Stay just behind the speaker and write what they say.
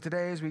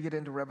Today, as we get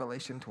into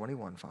Revelation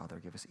 21, Father,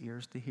 give us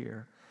ears to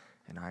hear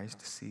and eyes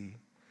to see,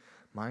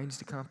 minds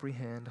to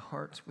comprehend,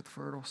 hearts with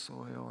fertile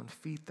soil, and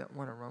feet that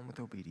want to run with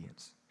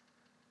obedience.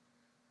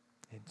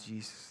 In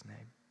Jesus'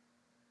 name,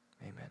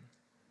 amen.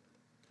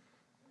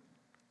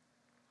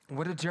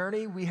 What a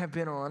journey we have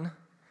been on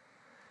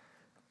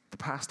the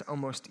past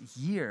almost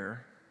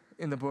year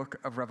in the book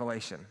of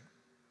Revelation.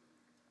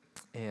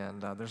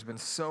 And there's been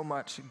so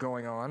much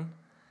going on.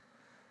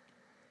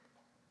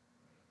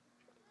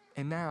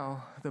 And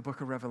now the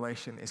book of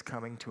Revelation is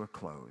coming to a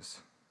close.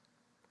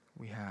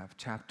 We have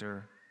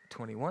chapter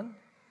 21.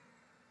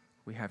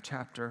 We have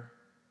chapter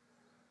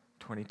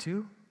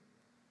 22.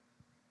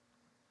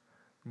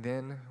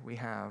 Then we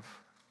have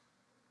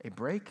a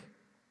break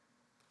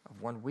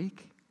of 1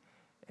 week.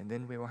 And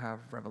then we will have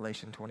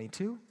Revelation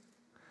 22.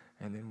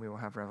 And then we will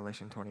have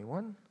Revelation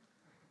 21.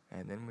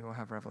 And then we will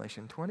have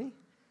Revelation 20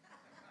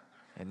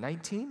 and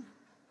 19.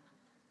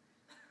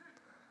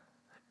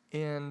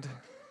 And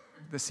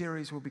the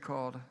series will be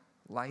called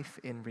Life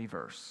in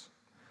Reverse.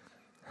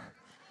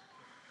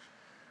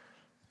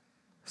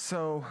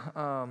 So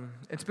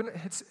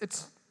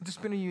it's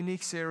just been a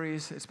unique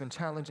series. It's been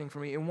challenging for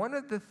me. And one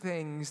of the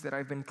things that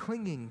I've been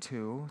clinging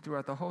to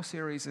throughout the whole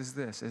series is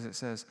this, is it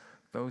says,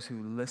 those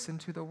who listen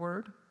to the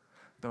word,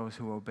 those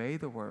who obey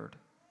the word,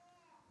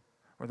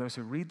 or those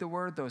who read the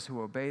word, those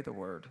who obey the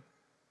word,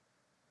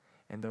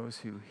 and those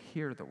who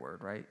hear the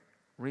word, right?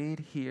 Read,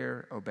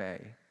 hear,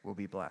 obey will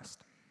be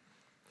blessed.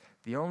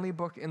 The only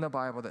book in the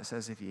Bible that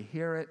says if you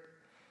hear it,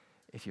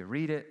 if you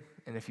read it,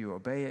 and if you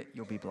obey it,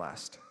 you'll be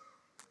blessed.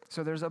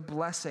 So there's a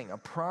blessing, a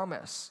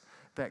promise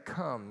that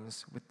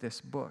comes with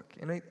this book.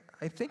 And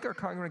I think our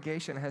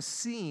congregation has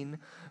seen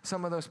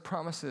some of those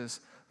promises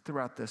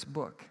throughout this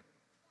book.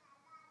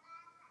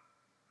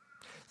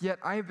 Yet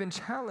I have been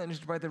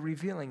challenged by the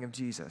revealing of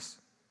Jesus.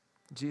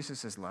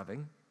 Jesus is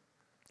loving.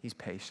 He's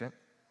patient.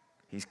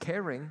 He's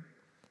caring.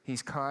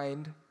 He's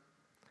kind.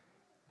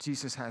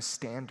 Jesus has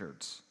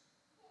standards.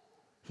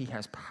 He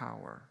has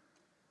power.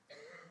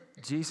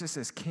 Jesus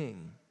is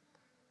king.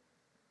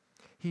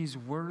 He's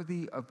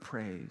worthy of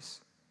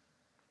praise.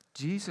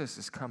 Jesus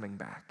is coming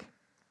back.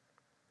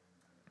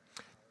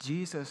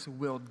 Jesus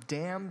will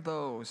damn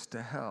those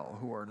to hell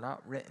who are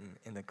not written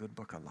in the good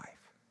book of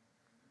life.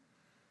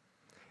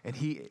 And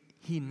he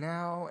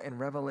now in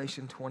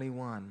Revelation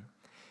 21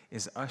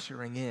 is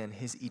ushering in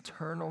his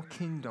eternal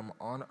kingdom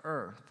on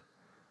earth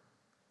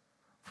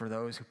for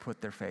those who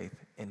put their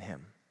faith in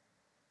him.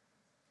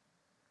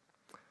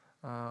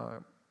 I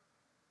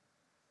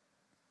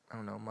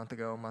don't know, a month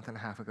and a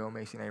half ago,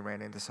 Macy and I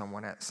ran into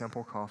someone at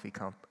Simple Coffee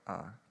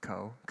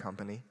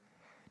Company,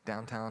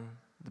 downtown,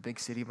 the big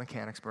city of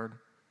Mechanicsburg.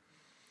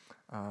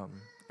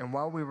 And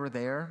while we were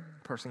there,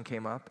 a person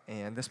came up,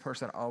 and this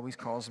person always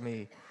calls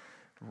me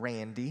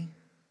Randy.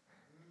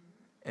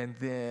 And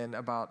then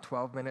about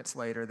 12 minutes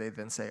later, they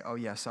then say, oh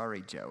yeah,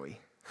 sorry, Joey.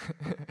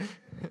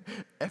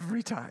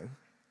 Every time.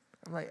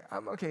 I'm like,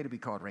 I'm okay to be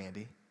called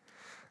Randy.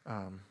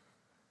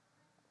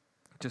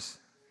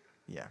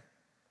 Yeah.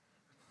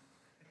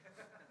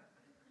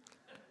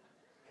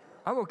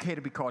 I'm okay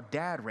to be called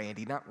Dad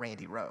Randy, not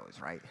Randy Rose,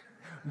 right?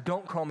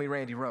 Don't call me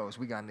Randy Rose.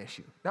 We got an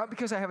issue. Not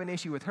because I have an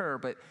issue with her,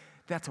 but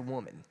that's a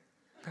woman.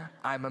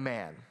 I'm a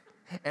man.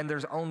 And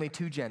there's only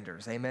two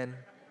genders. Amen?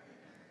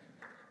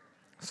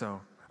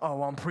 So,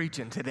 I'm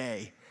preaching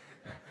today.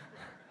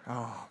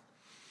 Oh,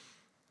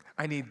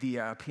 I need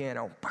the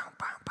piano.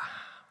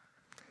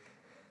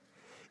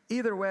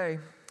 Either way,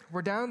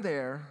 we're down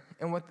there,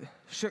 and what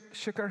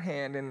shook our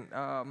hand,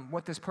 and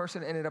what this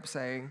person ended up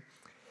saying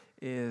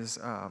is,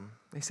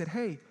 they said,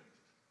 hey,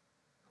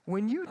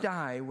 when you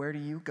die, where do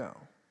you go?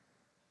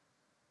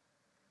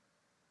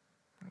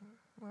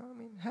 Well, I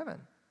mean, heaven.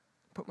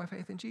 Put my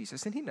faith in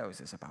Jesus. And he knows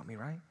this about me,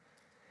 right?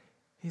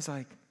 He's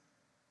like,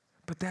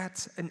 but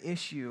that's an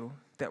issue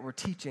that we're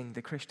teaching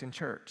the Christian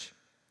church.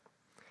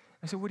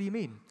 I said, what do you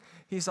mean?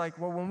 He's like,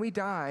 well, when we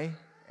die,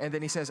 and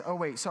then he says, oh,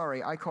 wait,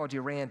 sorry, I called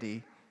you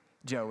Randy,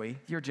 Joey,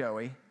 you're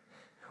Joey.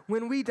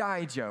 When we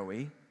die,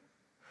 Joey,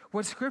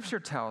 what Scripture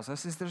tells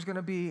us is there's going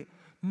to be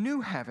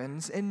new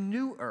heavens and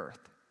new earth.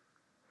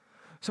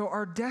 So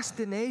our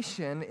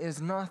destination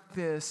is not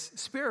this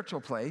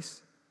spiritual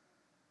place.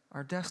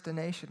 Our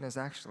destination is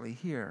actually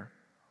here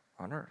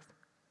on earth.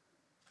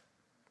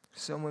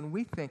 So when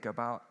we think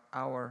about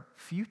our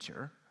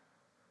future,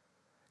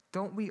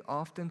 don't we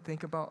often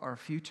think about our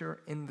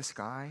future in the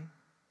sky,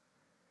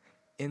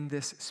 in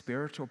this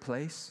spiritual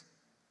place?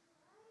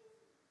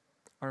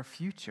 Our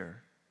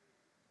future,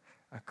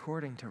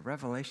 according to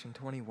Revelation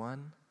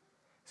 21,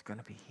 is going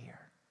to be here.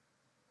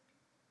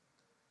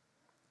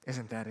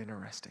 Isn't that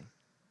interesting?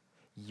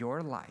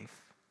 Your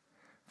life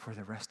for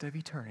the rest of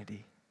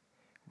eternity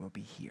will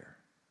be here.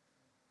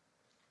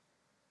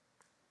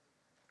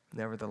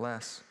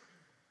 Nevertheless,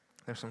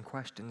 there's some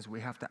questions we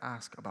have to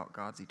ask about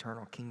God's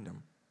eternal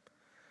kingdom.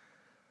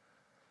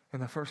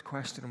 And the first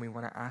question we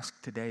want to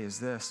ask today is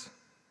this,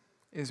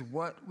 is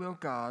what will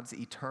God's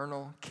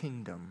eternal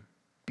kingdom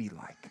be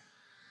like?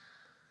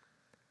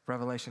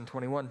 Revelation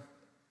 21,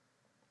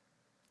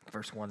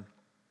 verse 1.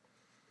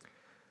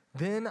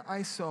 Then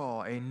I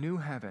saw a new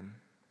heaven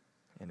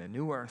and a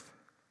new earth.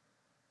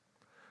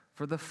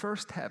 For the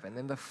first heaven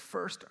and the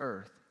first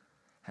earth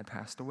had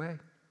passed away,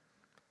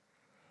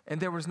 and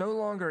there was no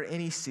longer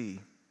any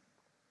sea.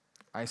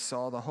 I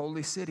saw the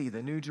holy city,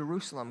 the new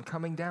Jerusalem,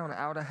 coming down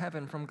out of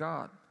heaven from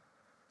God,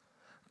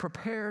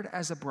 prepared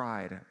as a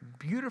bride,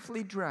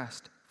 beautifully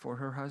dressed for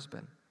her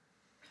husband.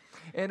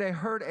 And I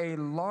heard a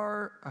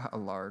loud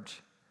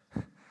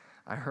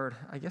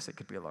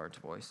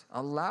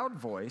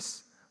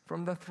voice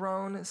from the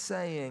throne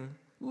saying,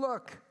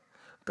 "Look,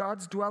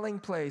 God's dwelling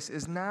place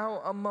is now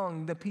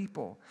among the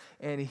people,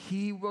 and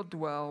he will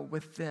dwell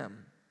with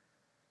them.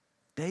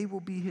 They will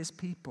be his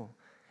people,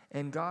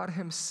 and God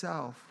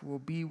himself will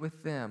be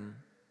with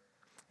them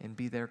and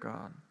be their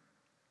God.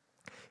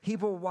 He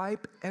will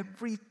wipe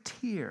every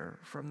tear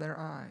from their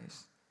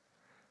eyes.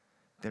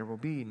 There will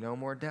be no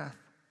more death,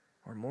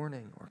 or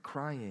mourning, or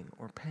crying,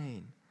 or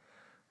pain,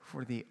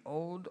 for the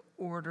old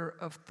order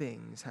of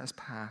things has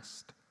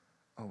passed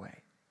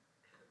away."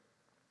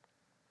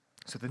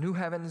 So the new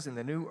heavens and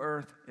the new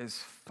earth is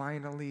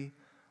finally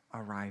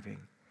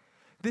arriving.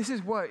 This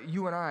is what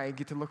you and I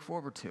get to look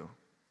forward to.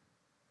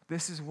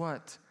 This is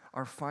what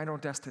our final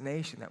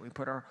destination that we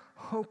put our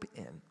hope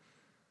in.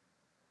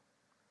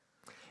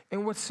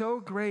 And what's so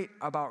great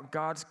about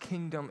God's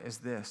kingdom is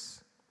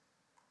this,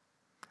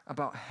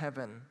 about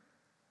heaven,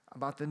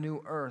 about the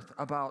new earth,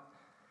 about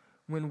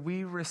when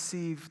we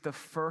receive the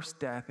first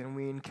death and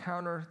we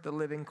encounter the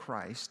living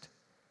Christ,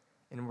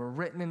 and we're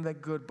written in the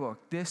good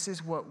book. This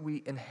is what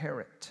we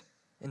inherit.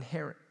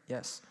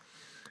 Yes.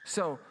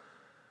 So,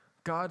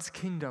 God's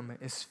kingdom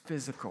is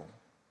physical.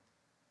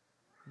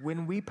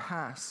 When we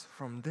pass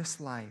from this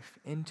life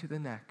into the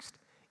next,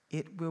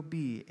 it will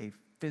be a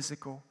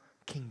physical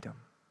kingdom.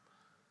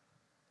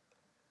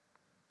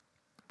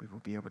 We will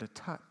be able to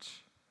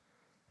touch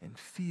and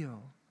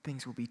feel.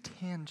 Things will be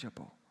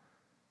tangible.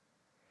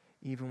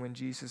 Even when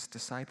Jesus'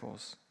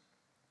 disciples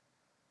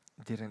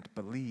didn't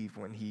believe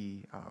when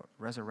he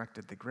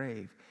resurrected the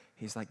grave,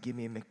 he's like, "Give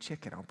me a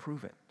McChicken, I'll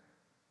prove it."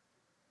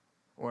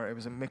 Or it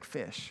was a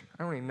McFish.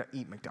 I don't even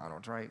eat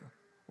McDonald's, right?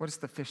 What is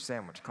the fish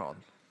sandwich called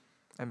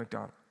at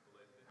McDonald's?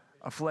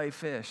 A filet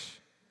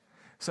fish.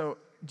 So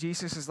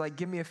Jesus is like,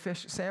 "Give me a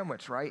fish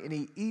sandwich," right? And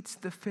he eats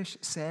the fish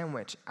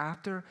sandwich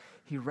after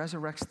he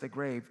resurrects the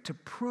grave to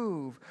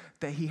prove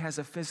that he has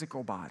a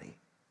physical body.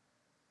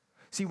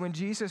 See, when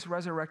Jesus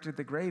resurrected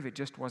the grave, it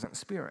just wasn't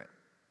spirit.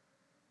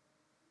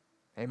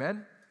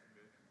 Amen?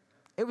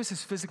 It was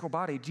his physical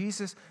body.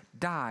 Jesus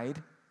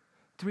died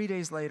 3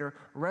 days later,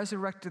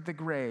 resurrected the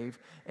grave,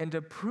 and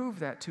to prove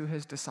that to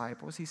his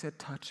disciples, he said,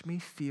 "Touch me,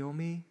 feel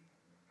me,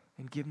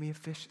 and give me a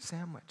fish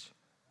sandwich.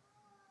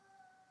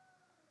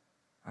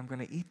 I'm going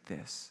to eat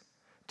this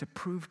to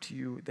prove to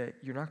you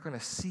that you're not going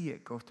to see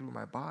it go through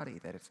my body,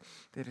 that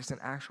it's an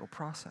actual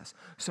process."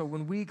 So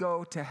when we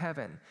go to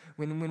heaven,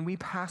 when we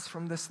pass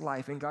from this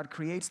life and God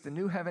creates the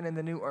new heaven and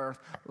the new earth,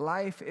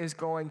 life is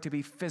going to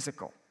be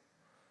physical.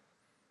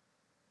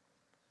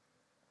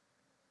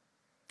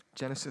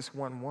 Genesis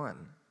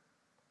 1:1.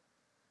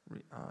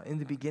 In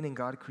the beginning,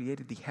 God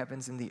created the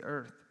heavens and the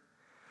earth.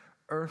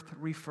 Earth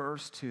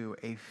refers to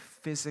a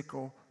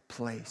physical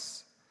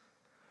place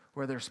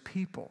where there's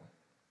people,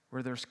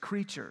 where there's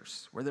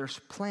creatures, where there's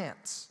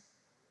plants,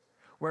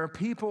 where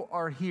people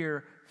are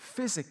here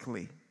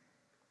physically.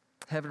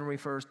 Heaven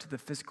refers to the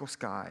physical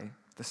sky,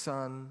 the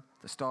sun,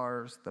 the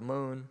stars, the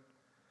moon,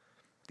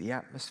 the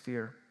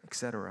atmosphere,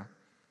 etc.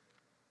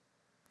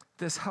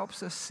 This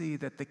helps us see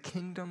that the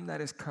kingdom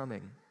that is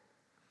coming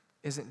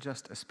isn't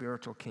just a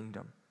spiritual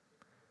kingdom.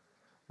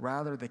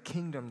 Rather, the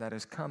kingdom that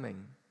is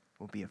coming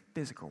will be a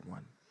physical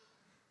one.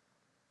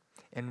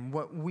 And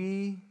what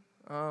we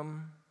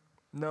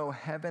know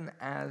heaven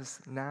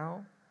as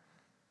now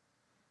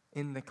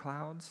in the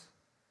clouds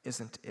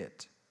isn't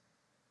it.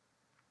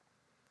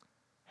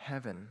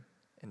 Heaven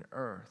and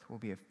earth will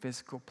be a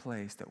physical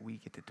place that we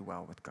get to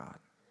dwell with God.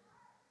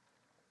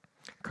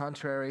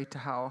 Contrary to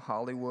how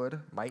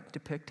Hollywood might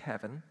depict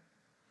heaven,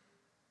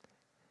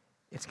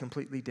 it's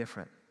completely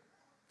different.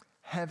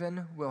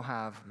 Heaven will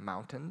have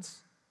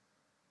mountains,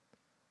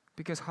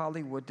 because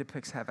Hollywood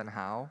depicts heaven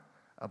how?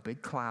 A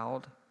big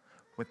cloud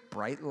with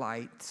bright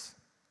lights,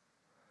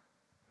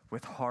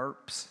 with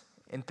harps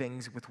and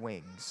things with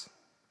wings.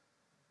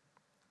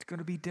 It's going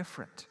to be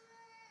different.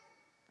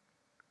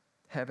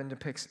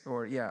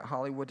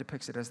 Hollywood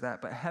depicts it as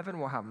that, but heaven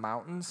will have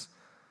mountains.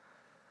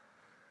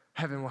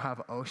 Heaven will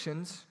have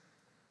oceans.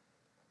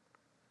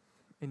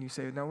 And you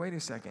say, "Now wait a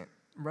second.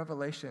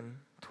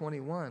 Revelation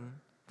 21,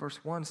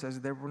 verse 1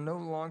 says there will no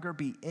longer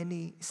be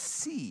any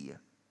sea.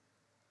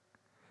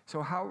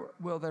 So how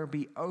will there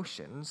be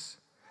oceans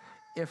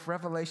if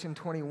Revelation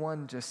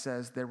 21 just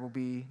says there will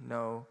be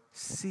no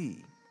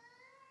sea?"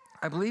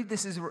 I believe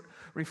this is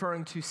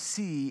referring to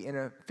sea in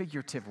a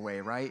figurative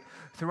way, right?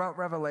 Throughout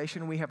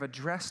Revelation, we have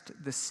addressed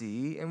the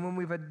sea, and when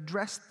we've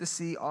addressed the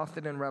sea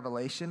often in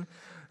Revelation,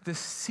 the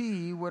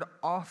sea would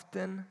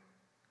often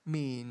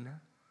mean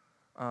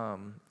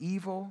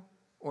evil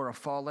or a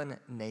fallen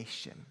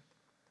nation.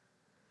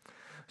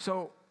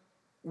 So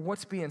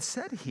what's being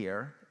said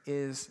here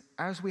is,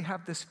 as we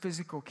have this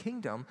physical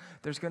kingdom,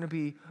 there's going to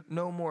be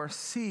no more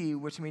sea,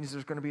 which means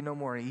there's going to be no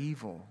more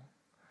evil.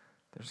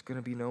 There's going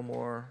to be no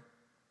more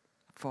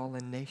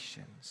fallen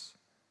nations.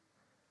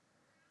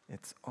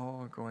 It's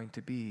all going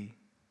to be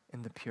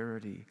in the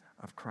purity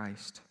of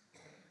Christ.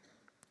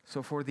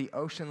 So for the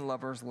ocean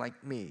lovers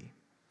like me,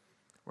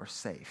 we're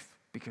safe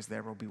because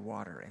there will be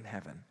water in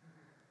heaven.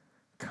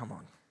 Come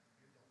on.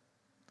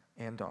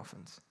 And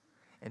dolphins.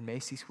 And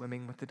Macy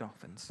swimming with the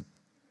dolphins.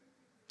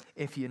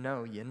 If you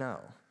know, you know.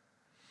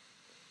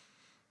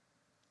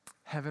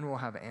 Heaven will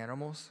have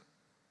animals.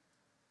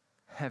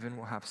 Heaven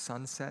will have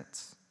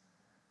sunsets.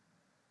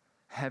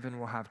 Heaven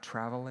will have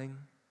traveling.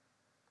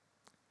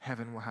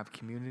 Heaven will have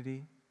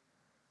community.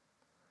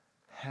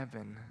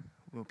 Heaven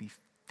will be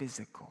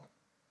physical.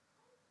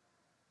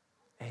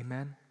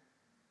 Amen?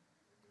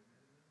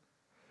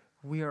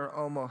 We are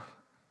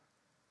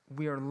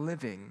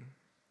living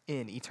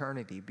in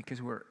eternity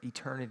because we're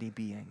eternity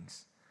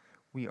beings.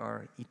 We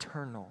are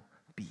eternal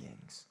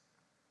beings.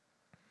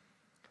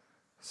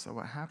 So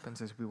what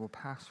happens is we will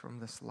pass from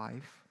this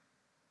life,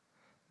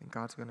 and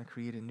God's going to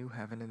create a new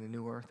heaven and a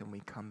new earth, and we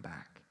come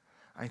back.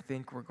 I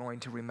think we're going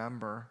to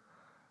remember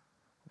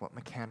what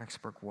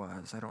Mechanicsburg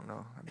was. I don't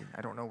know.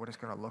 I don't know what it's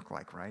going to look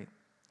like, right?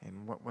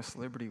 And what West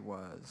Liberty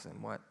was,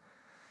 and what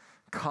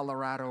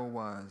Colorado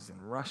was,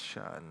 and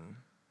Russia, and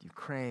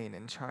Ukraine,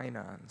 and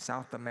China, and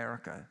South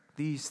America.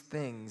 These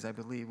things, I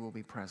believe, will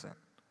be present.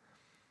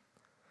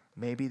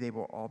 Maybe they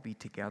will all be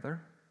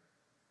together,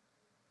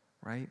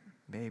 right?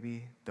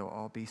 Maybe they'll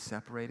all be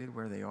separated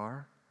where they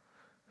are.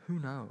 Who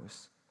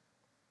knows?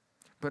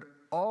 But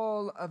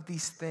all of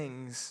these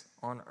things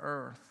on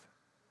earth,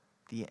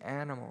 the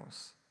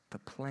animals, the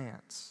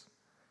plants,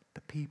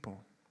 the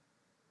people,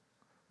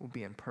 will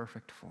be in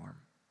perfect form.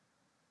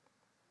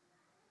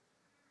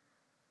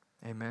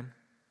 Amen?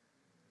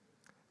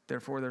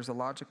 Therefore, there's a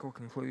logical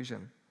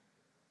conclusion.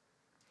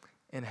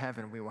 In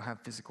heaven, we will have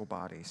physical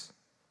bodies.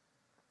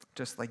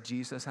 Just like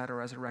Jesus had a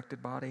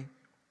resurrected body,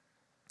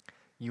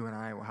 you and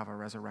I will have a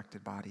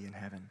resurrected body in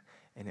heaven,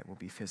 and it will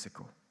be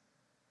physical.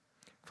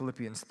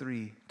 Philippians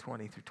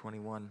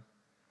 3:20-21.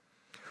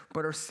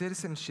 But our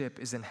citizenship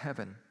is in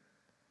heaven,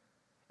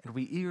 and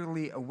we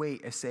eagerly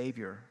await a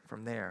Savior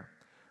from there,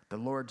 the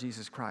Lord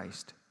Jesus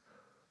Christ,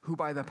 who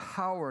by the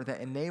power that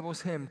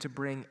enables him to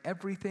bring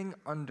everything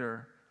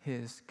under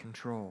his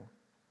control.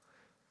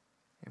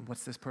 And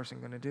what's this person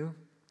going to do?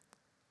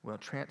 Will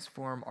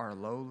transform our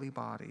lowly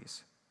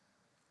bodies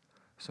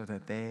so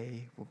that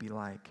they will be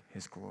like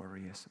his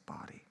glorious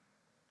body.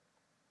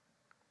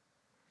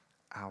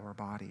 Our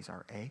bodies,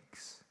 our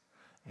aches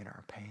and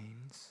our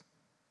pains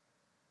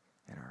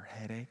and our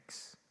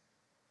headaches,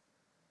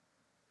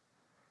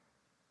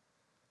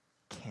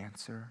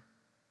 cancer,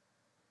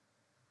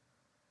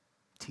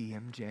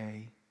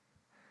 TMJ,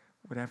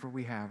 whatever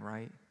we have,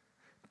 right?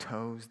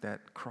 Toes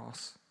that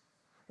cross.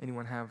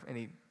 Anyone have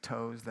any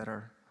toes that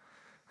are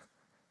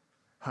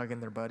hugging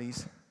their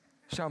buddies?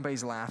 Sean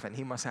Bay's laughing.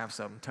 He must have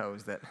some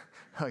toes that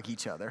hug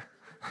each other.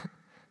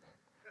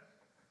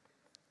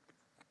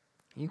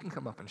 You can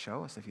come up and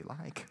show us if you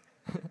like.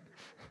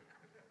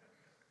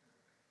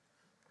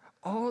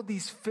 All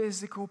these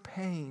physical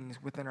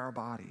pains within our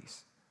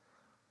bodies,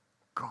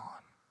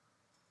 gone.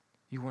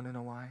 You want to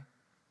know why?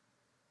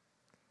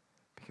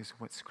 Because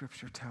what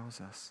Scripture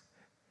tells us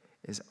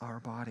is our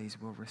bodies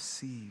will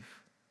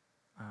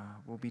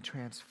will be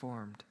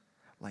transformed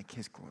like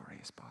his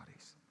glorious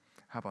bodies.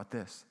 How about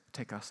this?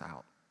 Take us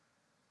out.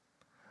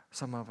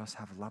 Some of us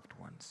have loved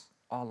ones.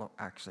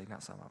 Actually,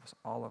 not some of us.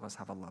 All of us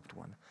have a loved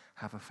one,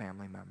 have a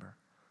family member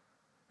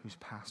who's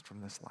passed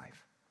from this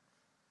life.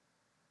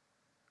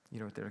 You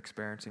know what they're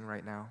experiencing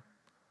right now?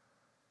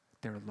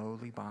 Their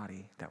lowly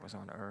body that was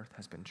on earth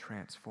has been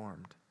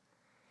transformed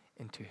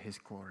into his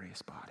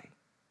glorious body.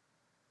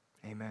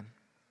 Amen.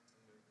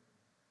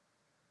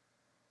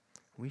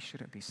 We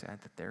shouldn't be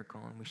sad that they're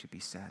gone. We should be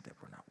sad that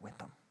we're not with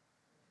them.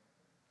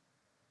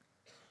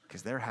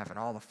 Because they're having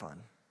all the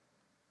fun.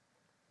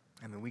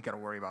 I mean, we got to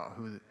worry about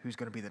who's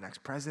going to be the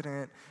next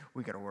president.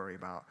 We got to worry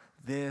about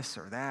this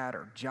or that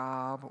or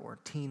job or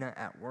Tina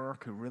at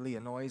work who really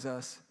annoys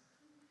us.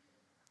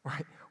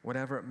 Right?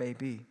 Whatever it may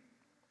be.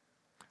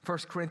 1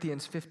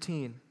 Corinthians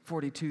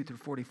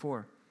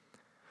 15:42-44.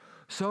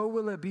 So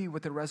will it be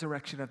with the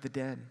resurrection of the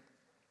dead.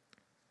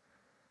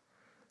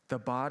 The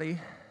body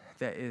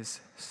that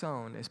is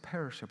sown is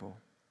perishable.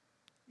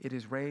 It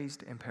is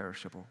raised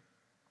imperishable.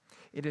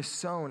 It is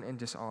sown in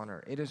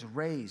dishonor. It is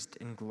raised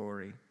in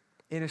glory.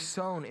 It is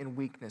sown in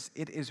weakness.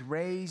 It is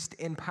raised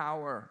in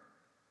power.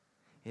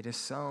 It is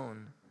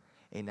sown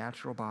a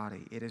natural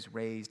body. It is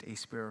raised a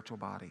spiritual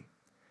body.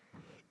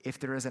 If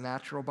there is a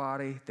natural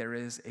body, there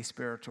is a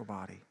spiritual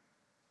body.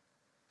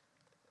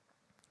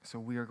 So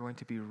we are going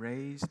to be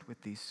raised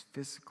with these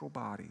physical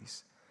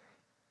bodies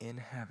in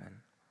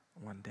heaven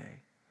one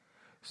day.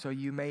 So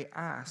you may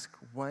ask,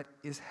 what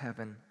is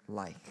heaven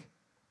like?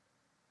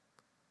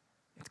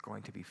 It's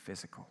going to be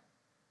physical.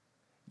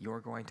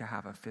 You're going to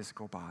have a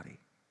physical body.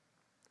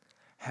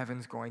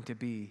 Heaven's going to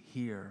be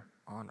here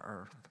on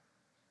earth.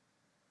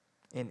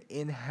 And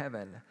in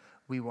heaven,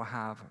 we will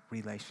have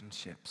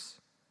relationships.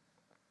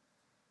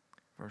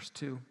 Verse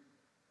 2,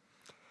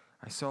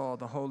 I saw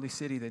the holy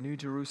city, the New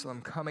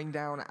Jerusalem, coming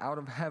down out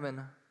of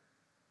heaven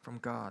from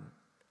God.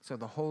 So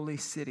the holy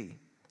city,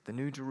 the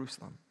New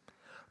Jerusalem,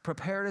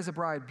 prepared as a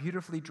bride,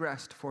 beautifully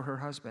dressed for her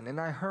husband.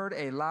 And I heard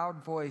a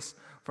loud voice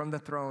from the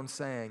throne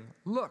saying,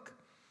 look,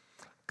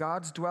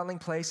 God's dwelling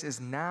place is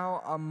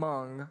now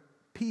among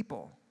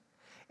people,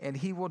 and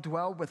he will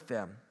dwell with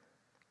them.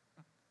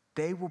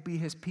 They will be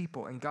his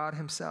people, and God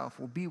himself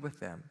will be with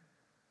them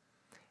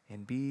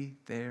and be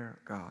their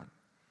God.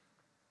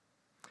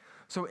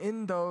 So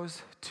in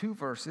those two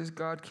verses,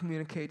 God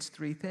communicates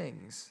three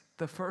things.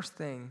 The first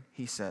thing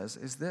he says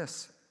is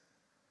this,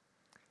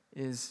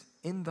 is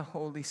in the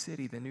holy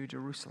city, the New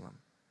Jerusalem.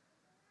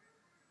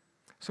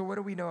 So what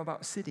do we know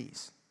about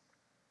cities?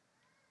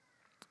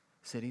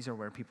 Cities are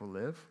where people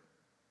live.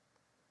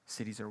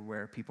 Cities are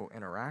where people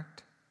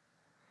interact.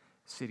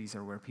 Cities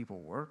are where people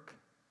work,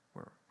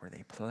 where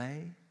they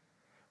play,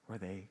 where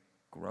they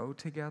grow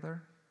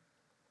together.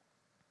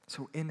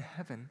 So in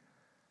heaven,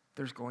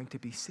 there's going to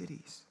be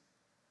cities.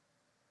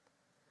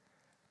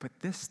 But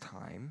this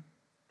time,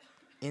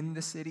 in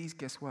the cities,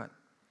 guess what?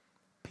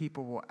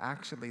 People will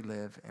actually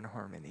live in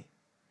harmony.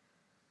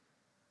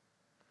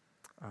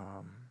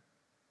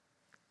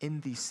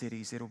 In these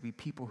cities, it'll be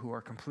people who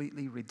are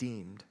completely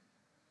redeemed.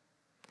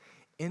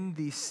 In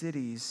these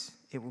cities,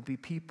 it will be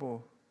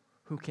people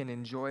who can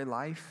enjoy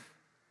life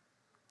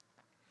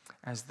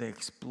as they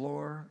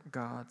explore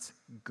God's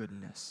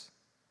goodness.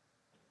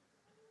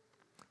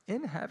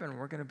 In heaven,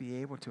 we're going to be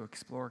able to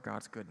explore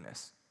God's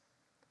goodness.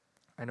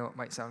 I know it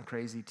might sound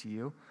crazy to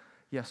you.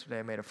 Yesterday,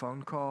 I made a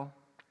phone call,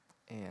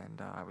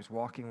 and I was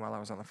walking while I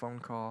was on the phone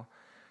call.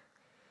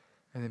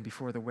 And then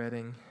before the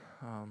wedding,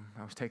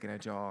 I was taking a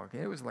jog.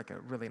 It was like a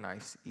really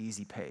nice,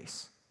 easy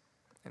pace.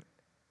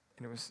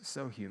 And it was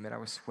so humid. I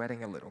was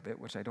sweating a little bit,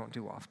 which I don't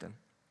do often.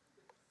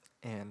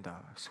 And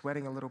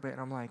sweating a little bit, and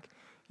I'm like,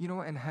 you know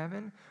what, in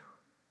heaven,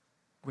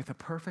 with a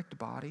perfect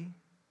body,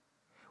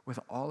 with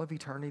all of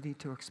eternity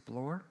to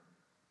explore,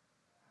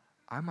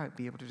 I might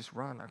be able to just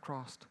run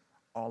across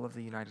all of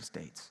the United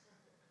States.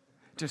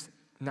 Just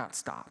not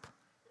stop.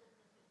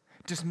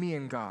 Just me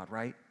and God,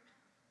 right?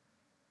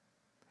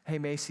 Hey,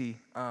 Macy,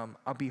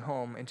 I'll be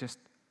home in just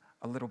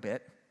a little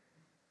bit.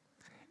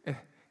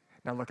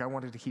 Now, look, I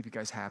wanted to keep you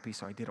guys happy,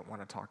 so I didn't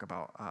want to talk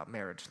about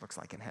marriage looks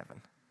like in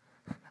heaven.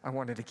 I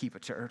wanted to keep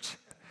it church.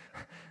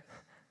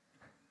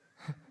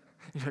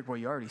 You're like, well,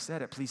 you already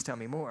said it. Please tell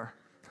me more.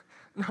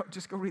 No,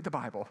 just go read the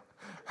Bible.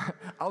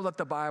 I'll let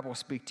the Bible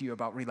speak to you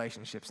about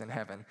relationships in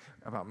heaven,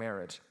 about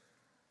marriage.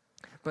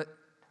 But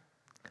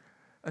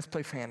let's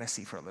play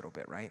fantasy for a little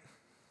bit, right?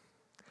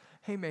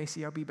 Hey,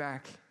 Macy, I'll be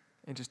back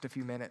in just a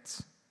few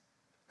minutes.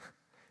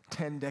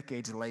 10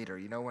 decades later,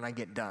 when I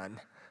get done,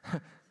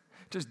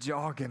 just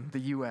jogging the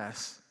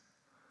U.S.,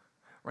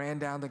 ran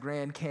down the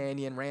Grand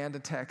Canyon, ran to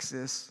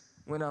Texas,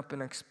 went up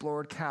and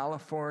explored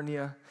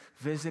California,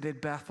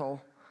 visited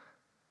Bethel,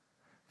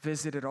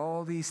 visited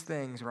all these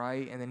things,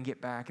 right? And then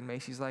get back, and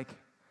Macy's like,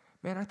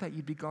 man, I thought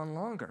you'd be gone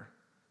longer.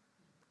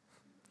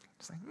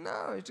 It's like,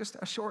 no, it's just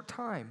a short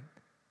time.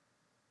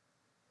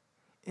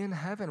 In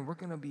heaven, we're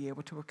going to be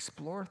able to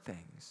explore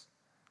things.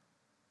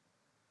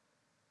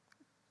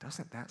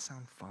 Doesn't that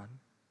sound fun?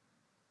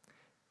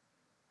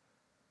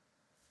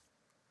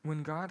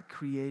 When God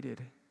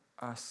created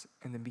us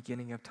in the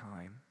beginning of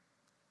time,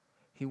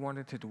 he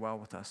wanted to dwell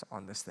with us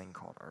on this thing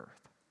called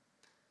earth.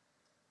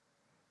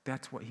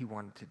 That's what he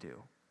wanted to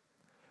do.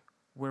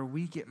 Where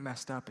we get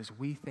messed up is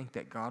we think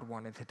that God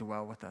wanted to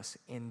dwell with us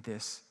in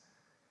this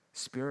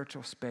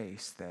spiritual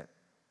space that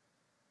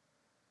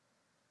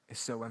is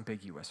so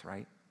ambiguous,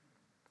 right?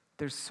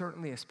 There's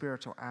certainly a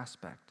spiritual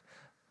aspect,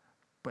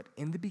 but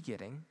in the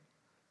beginning,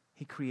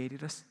 he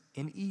created us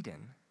in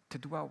Eden to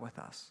dwell with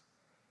us.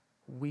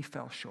 We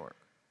fell short.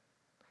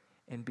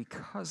 And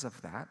because of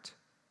that,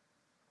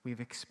 we've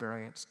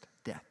experienced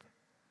death.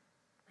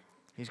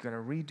 He's going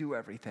to redo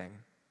everything.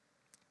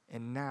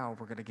 And now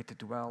we're going to get to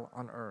dwell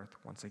on earth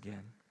once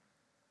again.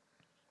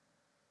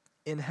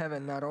 In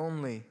heaven, not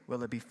only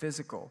will it be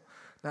physical,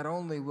 not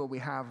only will we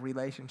have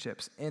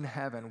relationships, in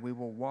heaven we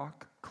will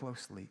walk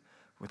closely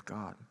with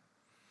God.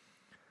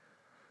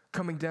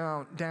 Coming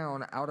down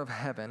out of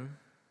heaven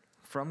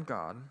from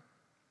God,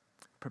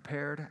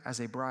 prepared as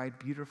a bride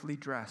beautifully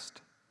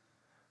dressed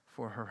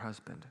for her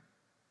husband.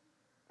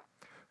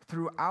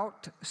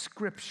 Throughout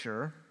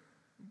Scripture,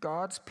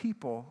 God's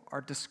people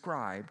are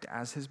described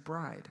as his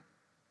bride.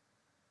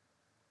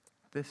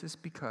 This is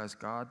because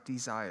God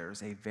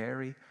desires a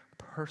very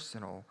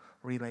personal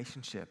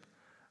relationship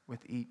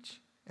with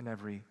each and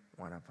every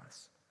one of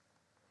us.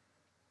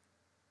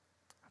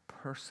 A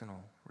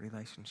personal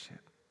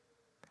relationship.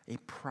 A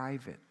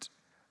private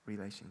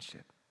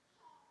relationship.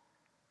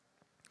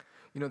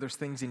 There's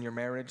things in your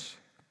marriage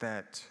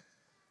that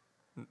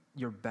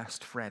your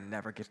best friend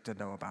never gets to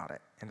know about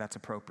it, and that's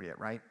appropriate,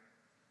 right?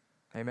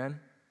 Amen?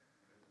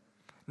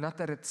 Not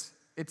that it's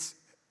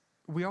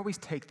we always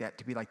take that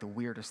to be like the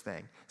weirdest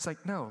thing. It's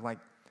like, no, like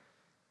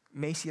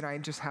Macy and I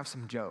just have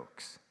some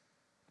jokes,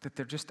 that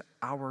they're just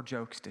our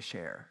jokes to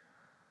share.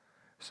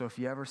 So if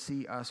you ever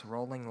see us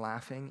rolling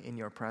laughing in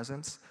your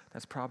presence,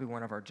 that's probably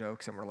one of our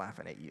jokes and we're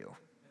laughing at you.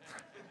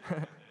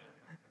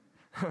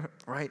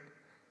 Right?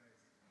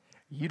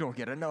 You don't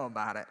get to know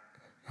about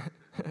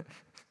it.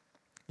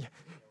 Yeah.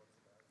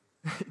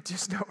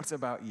 Just know it's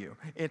about you.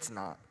 It's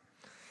not.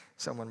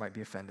 Someone might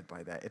be offended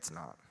by that. It's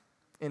not.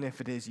 And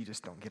if it is, you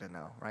just don't get to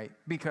know, right?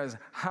 Because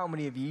how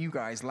many of you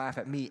guys laugh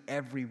at me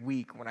every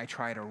week when I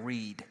try to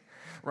read,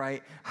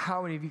 right?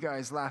 How many of you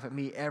guys laugh at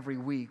me every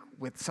week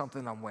with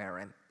something I'm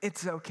wearing?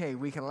 It's okay.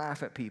 We can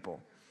laugh at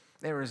people.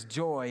 There is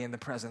joy in the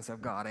presence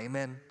of God.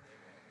 Amen?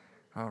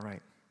 All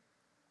right.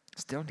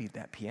 Still need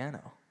that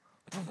piano.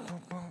 Boom,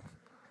 boom, boom.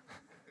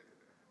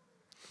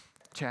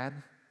 Chad?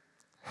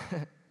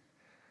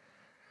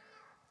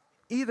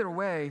 Either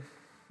way,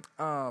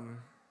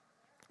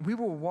 we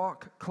will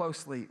walk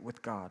closely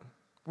with God.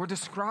 We're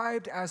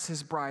described as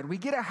his bride. We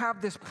get to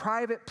have this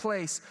private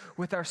place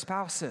with our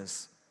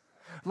spouses.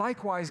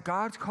 Likewise,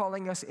 God's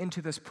calling us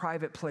into this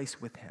private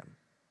place with him.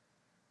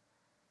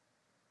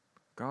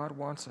 God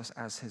wants us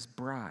as his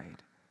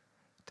bride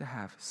to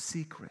have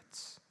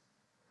secrets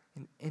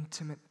and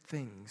intimate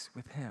things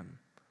with him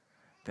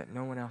that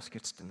no one else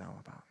gets to know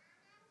about.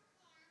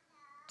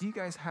 Do you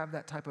guys have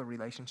that type of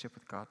relationship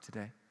with God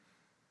today?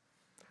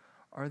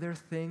 Are there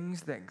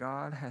things that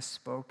God has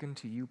spoken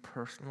to you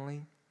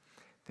personally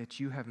that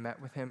you have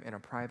met with him in a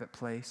private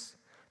place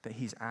that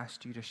he's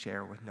asked you to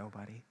share with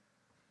nobody?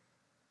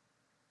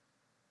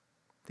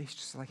 He's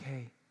just like,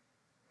 hey,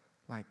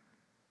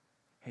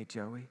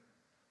 Joey,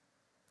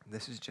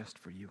 this is just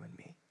for you and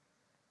me.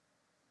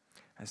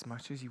 As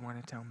much as you want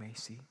to tell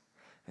Macy,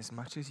 as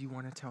much as you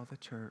want to tell the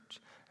church,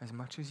 as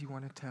much as you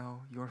want to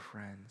tell your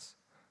friends,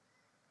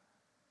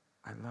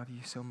 I love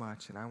you so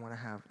much and I want to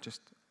have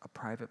just a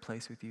private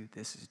place with you.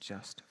 This is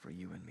just for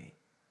you and me.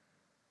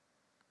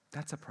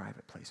 That's a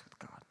private place with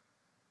God,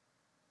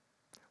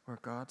 where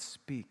God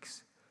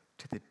speaks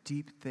to the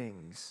deep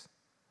things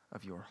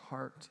of your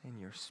heart and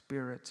your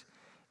spirit,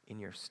 in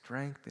your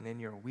strength and in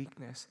your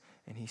weakness,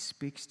 and he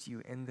speaks to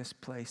you in this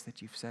place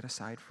that you've set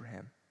aside for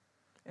him.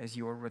 As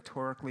you are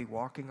rhetorically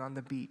walking on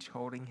the beach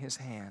holding his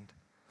hand,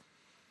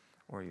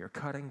 or you're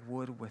cutting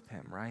wood with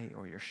him, right?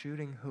 Or you're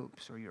shooting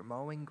hoops, or you're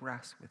mowing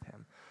grass with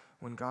him.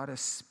 When God is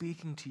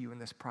speaking to you in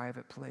this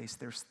private place,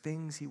 there's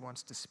things he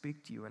wants to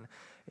speak to you in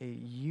a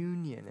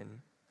union and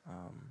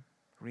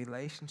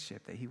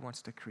relationship that he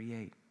wants to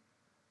create.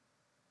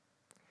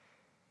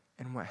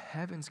 And what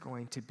heaven's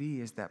going to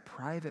be is that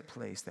private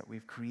place that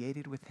we've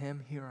created with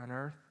him here on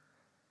earth.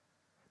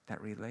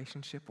 That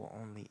relationship will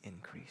only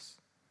increase.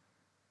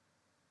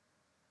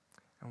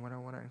 And what I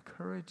want to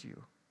encourage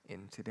you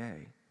in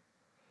today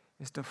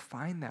is to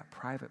find that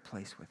private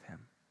place with him.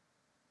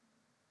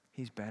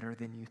 He's better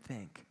than you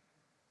think.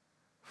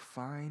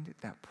 Find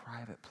that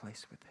private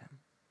place with him.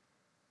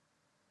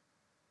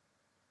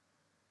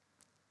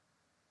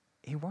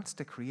 He wants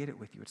to create it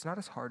with you. It's not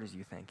as hard as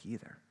you think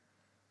either.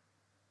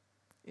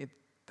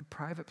 The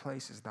private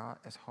place is not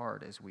as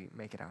hard as we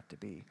make it out to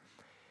be.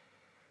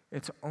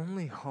 It's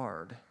only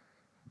hard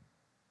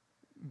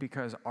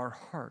because our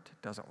heart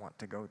doesn't want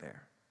to go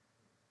there.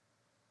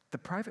 The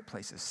private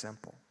place is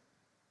simple.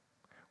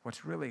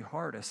 What's really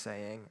hard is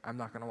saying, I'm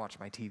not going to watch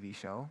my TV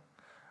show.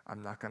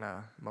 I'm not going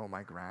to mow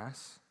my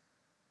grass.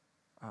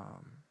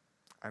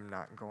 I'm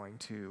not going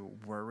to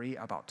worry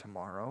about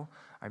tomorrow.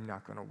 I'm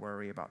not going to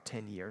worry about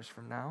 10 years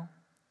from now.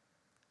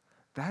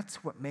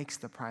 That's what makes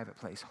the private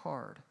place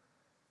hard.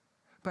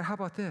 But how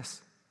about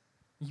this?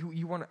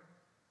 You want to,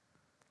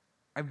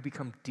 I've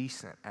become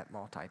decent at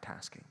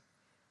multitasking.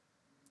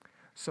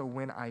 So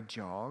when I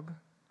jog,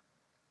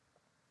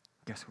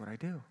 guess what I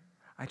do?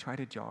 I try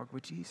to jog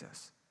with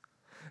Jesus.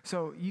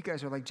 So you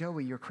guys are like,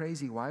 Joey, you're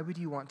crazy. Why would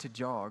you want to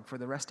jog for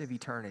the rest of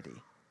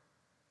eternity?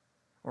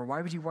 Or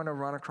why would you want to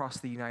run across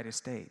the United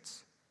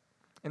States?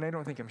 And I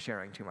don't think I'm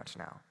sharing too much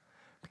now,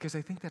 because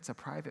I think that's a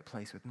private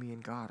place with me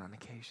and God on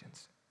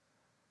occasions.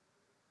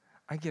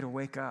 I get to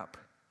wake up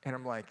and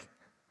I'm like,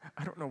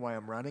 I don't know why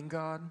I'm running,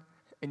 God,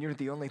 and you're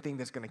the only thing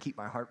that's going to keep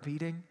my heart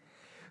beating.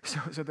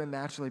 So then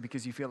naturally,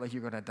 because you feel like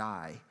you're going to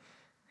die,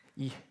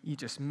 you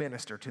just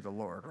minister to the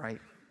Lord, right?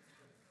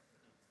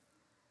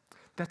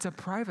 That's a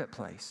private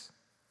place.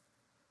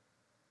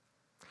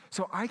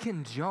 So I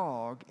can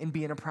jog and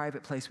be in a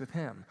private place with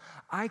him.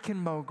 I can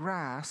mow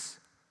grass.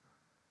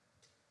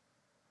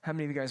 How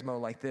many of you guys mow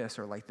like this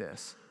or like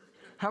this?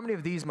 How many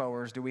of these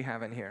mowers do we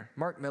have in here?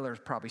 Mark Miller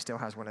probably still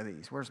has one of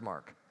these. Where's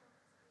Mark?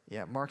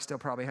 Yeah, Mark still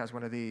probably has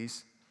one of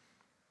these.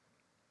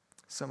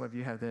 Some of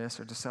you have this,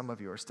 or just some of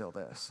you are still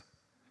this.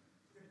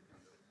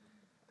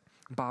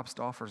 Bob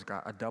Stauffer's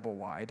got a double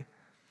wide.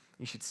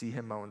 You should see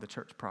him mowing the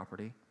church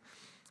property.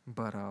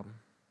 But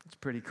it's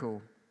pretty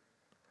cool.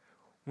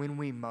 When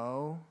we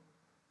mow,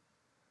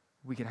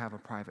 we can have a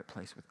private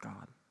place with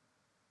God.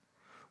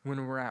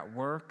 When we're at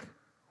work,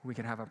 we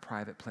can have a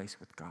private place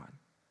with God.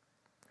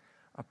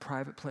 A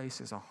private place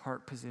is a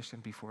heart position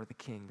before the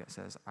King that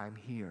says, I'm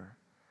here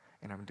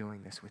and I'm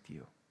doing this with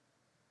you.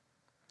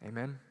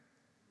 Amen?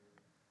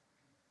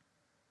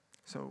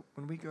 So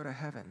when we go to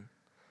heaven,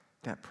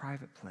 that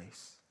private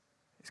place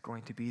is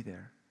going to be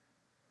there.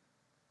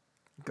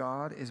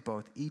 God is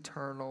both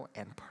eternal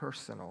and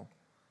personal.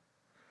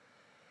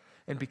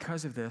 And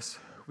because of this,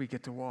 we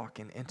get to walk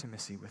in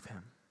intimacy with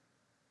him.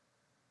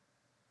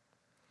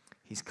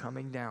 He's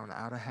coming down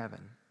out of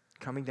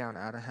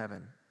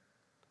heaven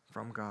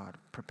from God,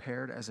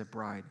 prepared as a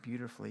bride,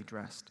 beautifully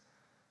dressed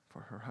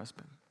for her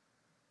husband.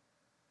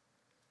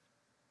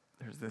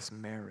 There's this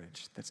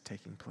marriage that's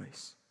taking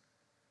place.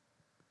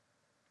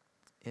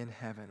 In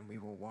heaven, we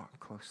will walk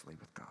closely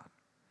with God.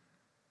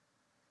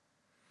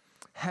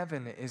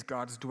 Heaven is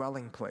God's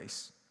dwelling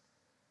place.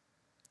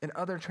 In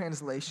other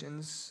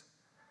translations,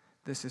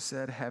 this is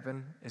said,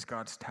 heaven is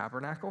God's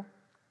tabernacle.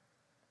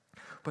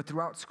 But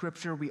throughout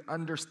Scripture, we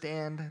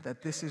understand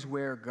that this is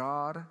where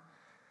God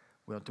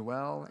will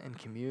dwell and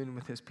commune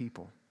with his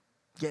people.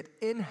 Yet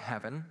in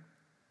heaven,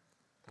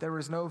 there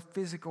is no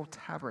physical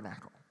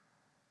tabernacle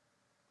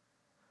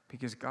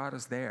because God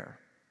is there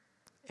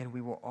and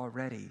we will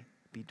already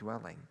be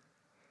dwelling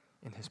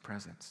in his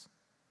presence.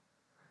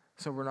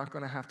 So we're not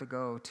going to have to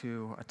go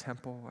to a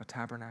temple, a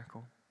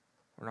tabernacle.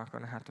 We're not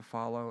going to have to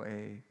follow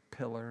a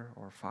pillar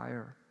or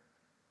fire.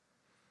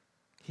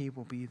 He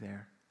will be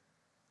there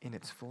in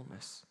its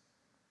fullness.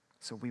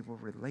 So we will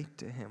relate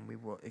to him, we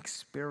will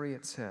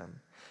experience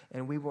him,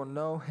 and we will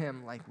know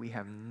him like we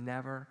have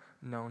never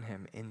known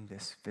him in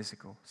this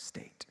physical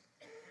state.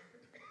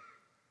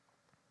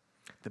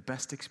 The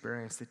best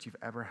experience that you've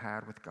ever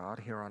had with God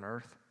here on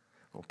earth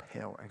will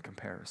pale in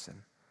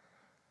comparison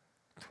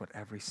to what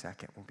every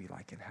second will be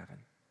like in heaven.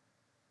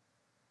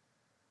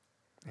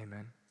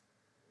 Amen.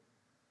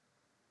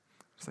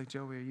 It's like,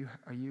 Joey,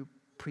 are you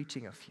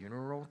preaching a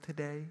funeral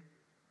today?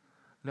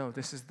 No,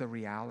 this is the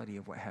reality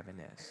of what heaven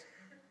is.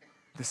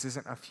 This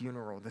isn't a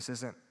funeral. This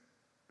isn't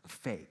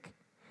fake.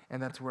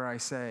 And that's where I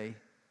say,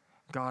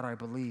 God, I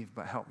believe,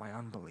 but help my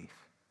unbelief.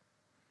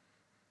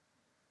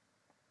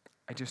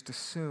 I just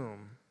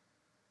assume,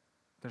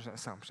 there's an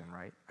assumption,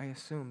 right? I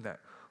assume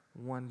that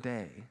one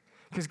day,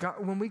 because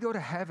God, when we go to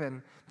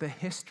heaven, the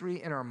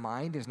history in our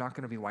mind is not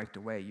going to be wiped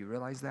away. You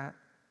realize that?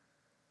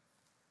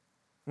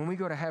 When we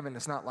go to heaven,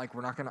 it's not like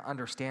we're not going to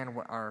understand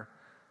what our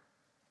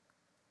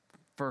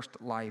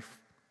first life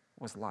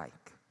was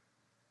like.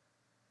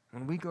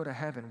 When we go to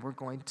heaven, we're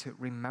going to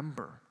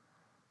remember.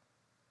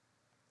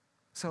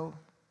 So,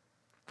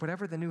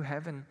 whatever the new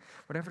heaven,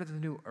 whatever the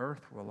new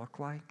earth will look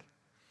like,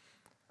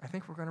 I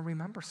think we're going to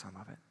remember some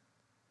of it.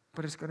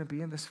 But it's going to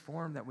be in this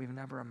form that we've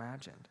never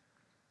imagined.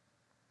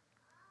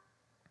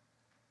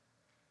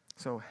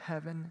 So,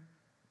 heaven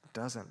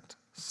doesn't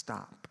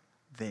stop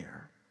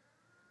there.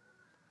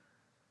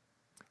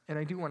 And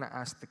I do want to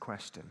ask the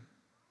question,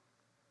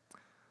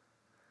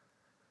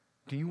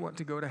 do you want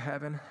to go to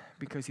heaven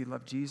because you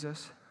love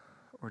Jesus?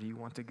 Or do you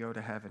want to go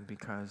to heaven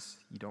because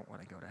you don't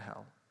want to go to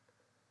hell?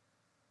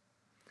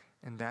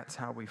 And that's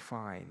how we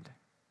find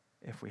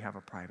if we have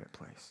a private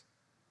place.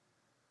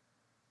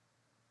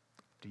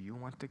 Do you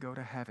want to go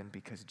to heaven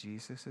because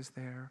Jesus is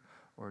there?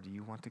 Or do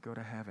you want to go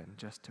to heaven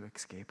just to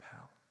escape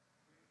hell?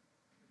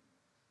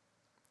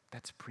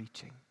 That's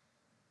preaching.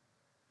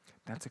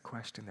 That's a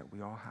question that we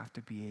all have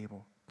to be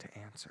able to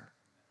answer.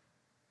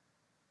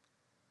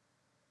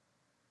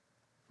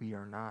 We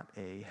are not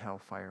a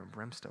hellfire and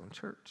brimstone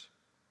church.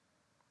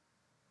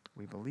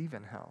 We believe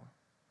in hell.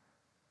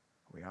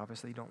 We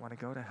obviously don't want to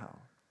go to hell.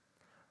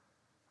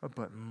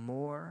 But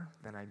more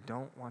than I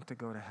don't want to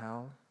go to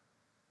hell,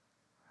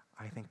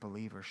 I think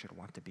believers should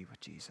want to be with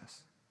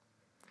Jesus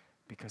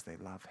because they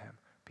love him,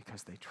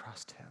 because they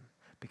trust him,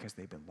 because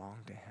they belong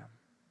to him,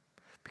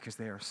 because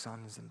they are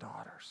sons and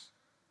daughters.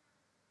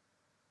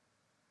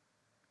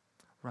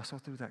 Wrestle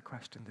through that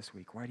question this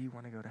week. Why do you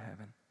want to go to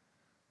heaven?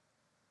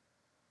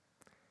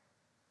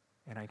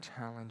 And I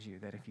challenge you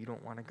that if you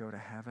don't want to go to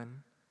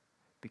heaven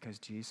because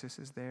Jesus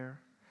is there,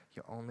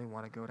 you only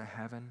want to go to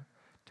heaven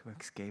to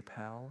escape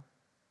hell,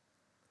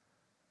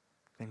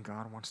 then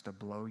God wants to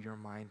blow your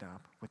mind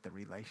up with the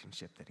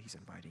relationship that he's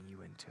inviting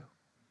you into.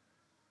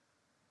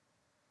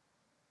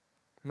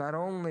 Not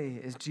only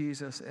is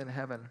Jesus in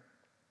heaven,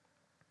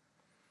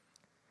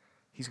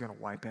 he's going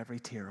to wipe every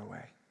tear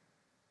away.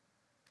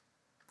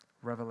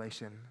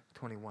 Revelation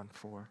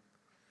 21:4.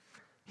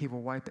 He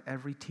will wipe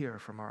every tear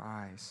from our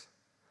eyes.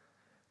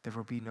 There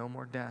will be no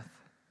more death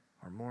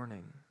or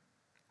mourning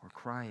or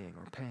crying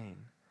or pain,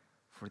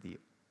 for the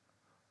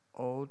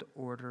old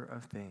order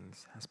of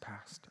things has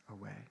passed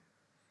away.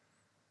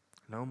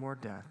 No more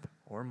death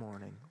or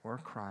mourning or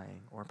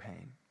crying or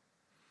pain.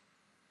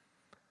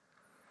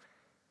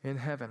 In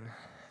heaven,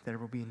 there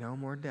will be no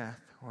more death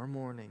or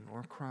mourning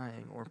or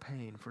crying or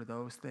pain, for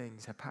those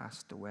things have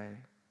passed away.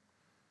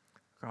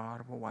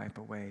 God will wipe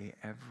away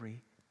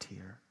every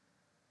tear.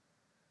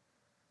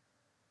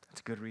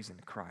 That's a good reason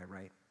to cry,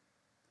 right?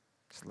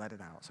 Just let it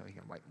out so he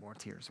can wipe more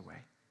tears away.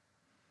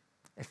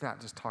 It's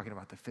not just talking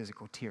about the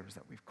physical tears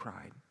that we've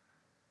cried.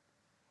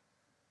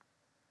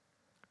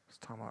 It's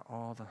talking about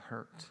all the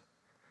hurt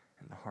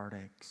and the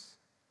heartaches.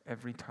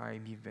 Every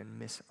time you've been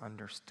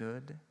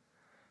misunderstood,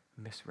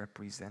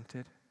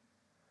 misrepresented,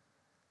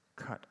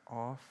 cut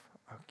off,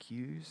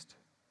 accused.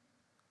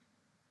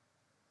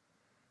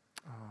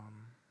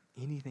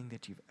 Anything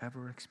that you've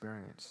ever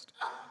experienced.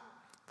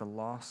 The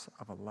loss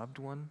of a loved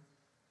one,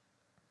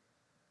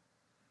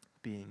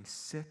 being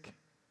sick,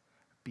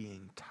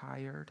 being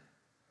tired,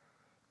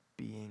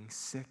 being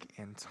sick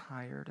and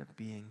tired of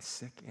being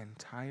sick and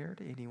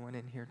tired. Anyone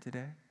in here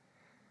today?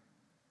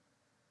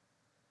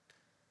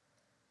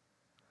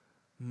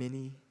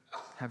 Many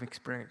have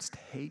experienced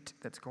hate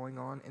that's going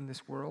on in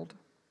this world.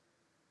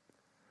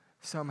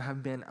 Some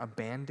have been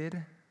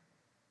abandoned.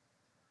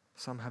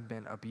 Some have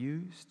been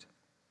abused,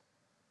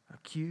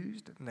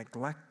 accused,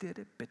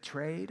 neglected,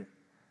 betrayed.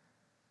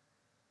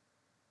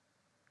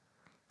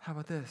 How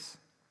about this?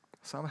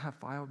 Some have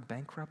filed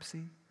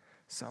bankruptcy.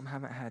 Some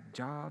haven't had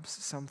jobs.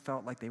 Some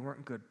felt like they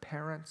weren't good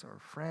parents or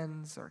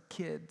friends or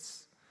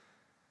kids.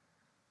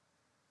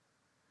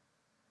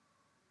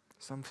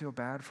 Some feel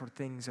bad for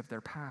things of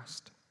their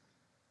past.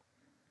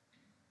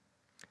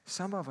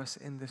 Some of us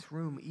in this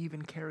room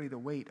even carry the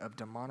weight of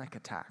demonic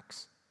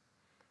attacks.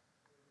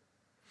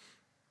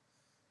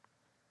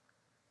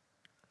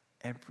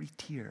 Every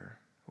tear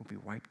will be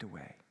wiped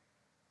away.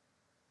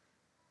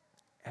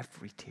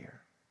 Every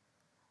tear.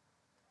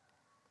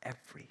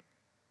 Every.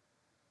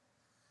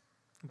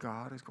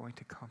 God is going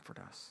to comfort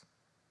us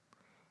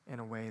in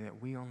a way that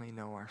we only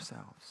know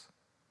ourselves.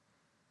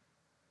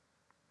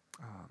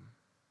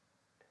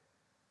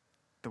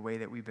 The way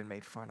that we've been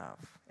made fun of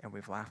and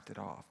we've laughed it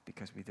off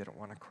because we didn't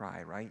want to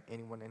cry, right?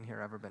 Anyone in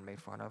here ever been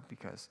made fun of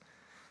because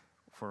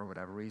for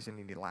whatever reason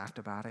you laughed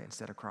about it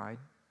instead of cried?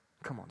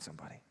 Come on,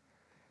 somebody.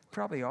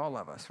 Probably all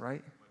of us,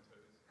 right?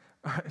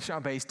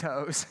 Sean Bay's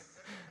toes.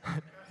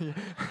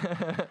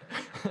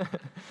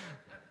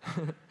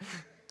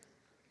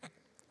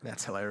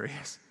 That's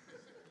hilarious.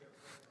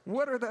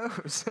 What are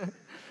those?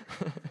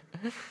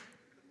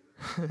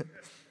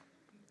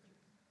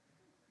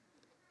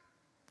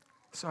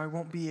 So I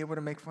won't be able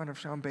to make fun of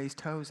Sean Bay's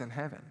toes in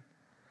heaven.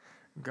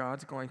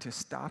 God's going to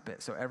stop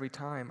it. So every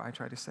time I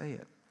try to say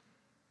it,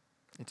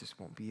 it just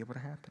won't be able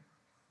to happen.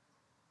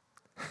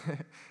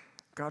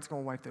 God's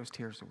going to wipe those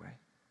tears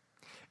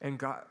away.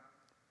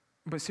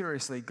 But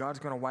seriously, God's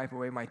going to wipe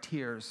away my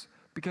tears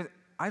because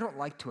I don't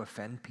like to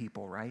offend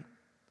people, right?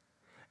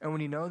 And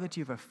when you know that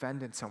you've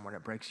offended someone,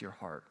 it breaks your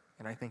heart,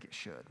 and I think it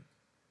should.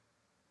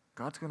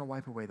 God's going to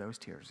wipe away those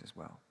tears as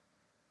well.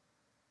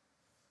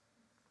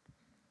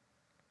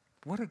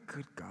 What a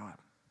good God.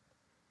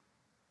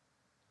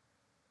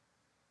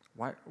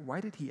 Why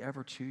did he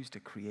ever choose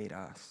to create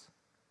us?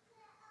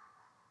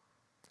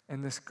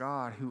 And this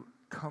God who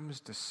comes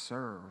to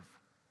serve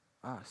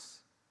us,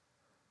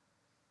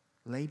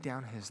 laid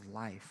down his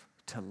life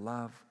to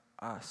love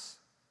us.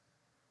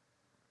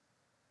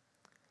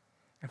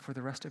 And for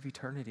the rest of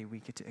eternity, we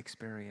get to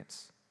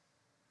experience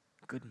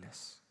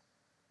goodness.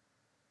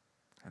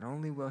 Not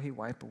only will he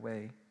wipe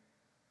away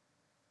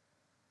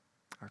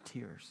our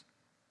tears,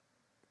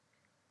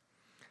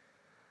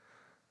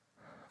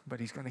 but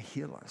he's going to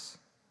heal us.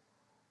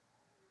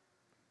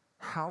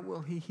 How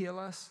will he heal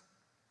us?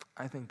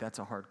 I think that's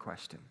a hard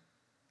question.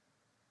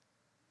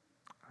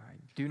 I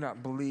do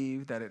not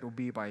believe that it will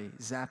be by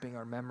zapping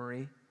our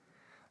memory,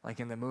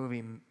 like in the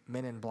movie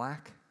Men in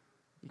Black.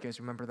 You guys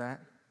remember that?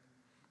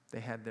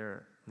 They had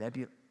their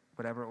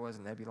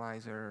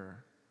nebulizer,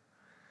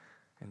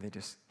 and they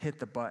just hit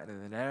the button,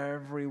 and then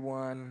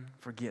everyone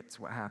forgets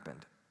what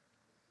happened.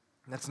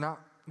 That's not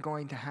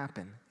going to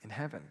happen in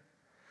heaven.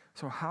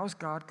 So how's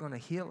God going to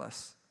heal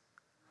us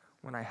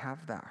when I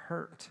have that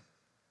hurt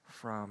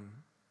from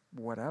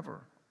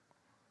whatever?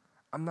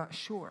 I'm not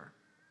sure.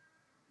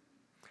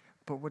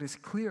 But what is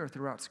clear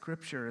throughout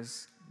Scripture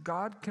is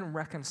God can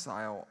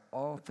reconcile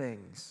all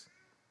things.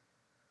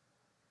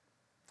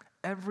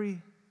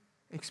 Every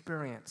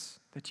experience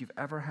that you've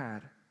ever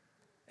had,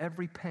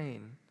 every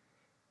pain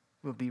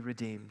will be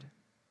redeemed.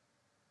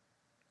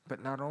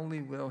 But not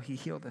only will he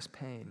heal this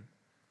pain,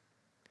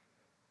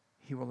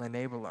 he will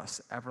enable us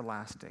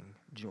everlasting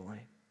joy.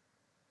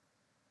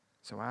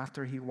 So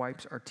after he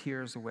wipes our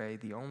tears away,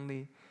 the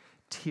only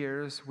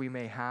tears we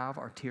may have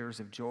are tears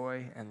of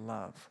joy and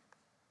love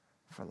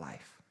for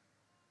life.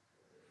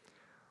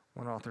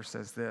 One author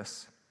says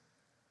this: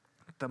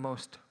 the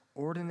most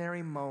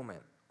ordinary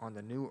moment on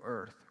the new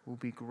earth will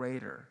be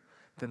greater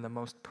than the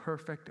most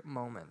perfect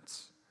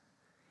moments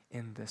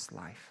in this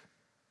life.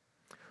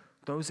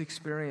 Those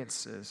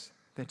experiences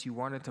that you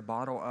wanted to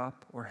bottle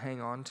up or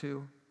hang on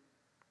to,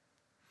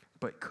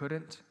 but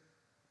couldn't,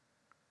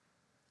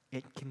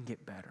 it can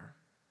get better,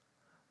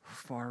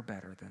 far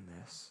better than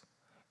this,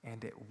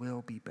 and it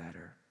will be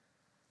better.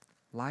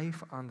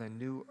 Life on the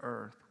new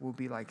earth will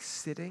be like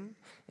sitting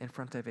in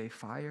front of a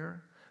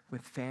fire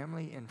with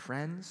family and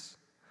friends,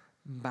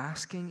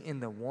 basking in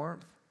the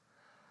warmth,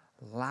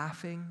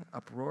 laughing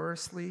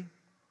uproariously,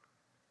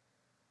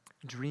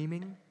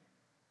 dreaming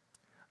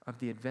of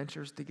the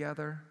adventures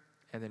together,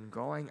 and then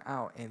going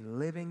out and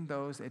living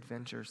those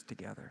adventures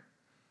together.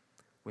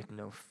 with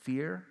no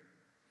fear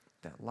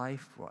that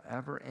life will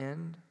ever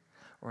end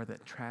or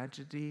that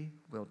tragedy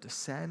will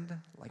descend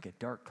like a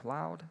dark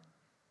cloud,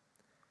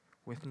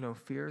 with no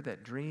fear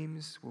that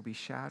dreams will be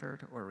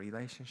shattered or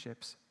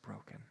relationships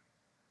broken.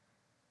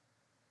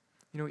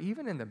 You know,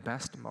 even in the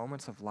best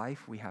moments of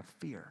life, we have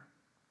fear.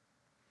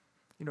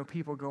 You know,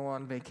 people go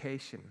on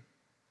vacation,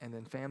 and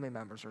then family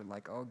members are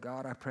like, oh,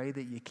 God, I pray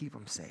that you keep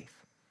them safe.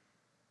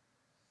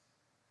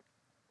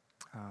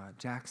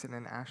 Jackson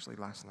and Ashley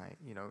last night,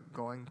 you know,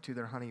 going to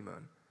their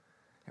honeymoon,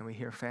 and we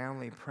hear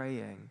family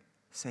praying,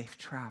 safe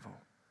travel.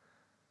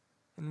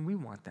 And we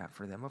want that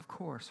for them, of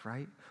course,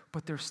 right?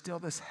 But there's still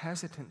this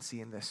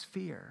hesitancy and this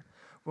fear.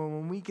 Well,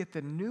 when we get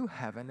the new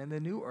heaven and the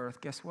new earth,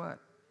 guess what?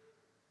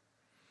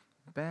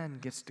 Ben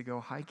gets to go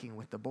hiking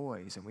with the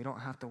boys, and we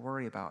don't have to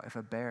worry about if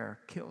a bear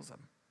kills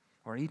him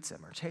or eats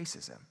him or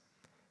chases him.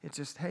 It's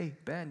just, hey,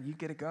 Ben, you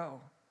get to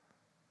go.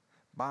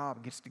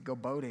 Bob gets to go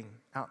boating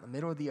out in the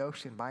middle of the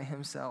ocean by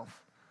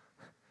himself.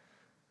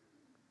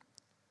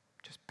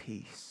 Just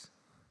peace.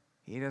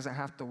 He doesn't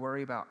have to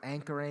worry about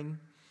anchoring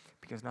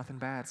because nothing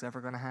bad's ever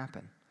going to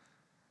happen.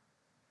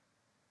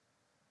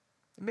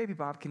 And maybe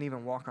Bob can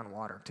even walk on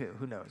water too.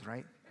 Who knows,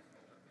 right?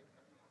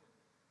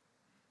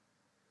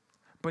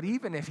 But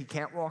even if he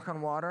can't walk on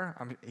water,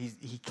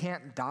 he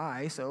can't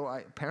die, so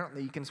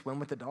apparently he can swim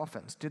with the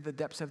dolphins to the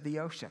depths of the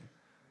ocean.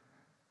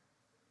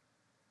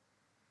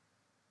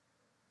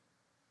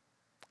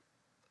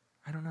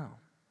 I don't know.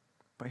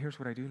 But here's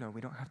what I do know.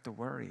 We don't have to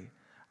worry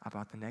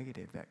about the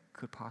negative that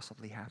could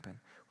possibly happen.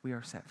 We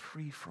are set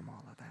free from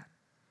all of that.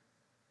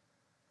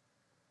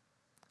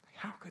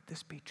 How could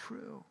this be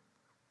true?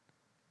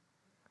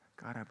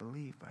 God, I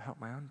believe, but help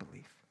my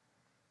unbelief.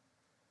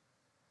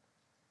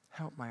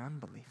 Help my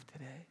unbelief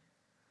today.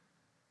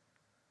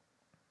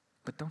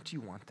 But don't you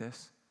want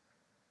this?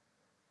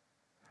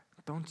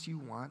 Don't you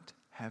want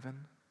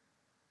heaven?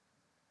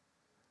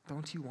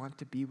 Don't you want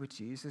to be with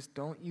Jesus?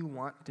 Don't you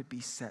want to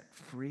be set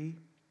free?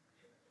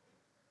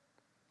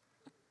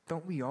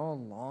 Don't we all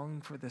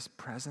long for this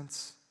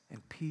presence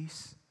and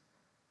peace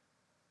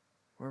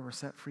where we're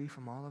set free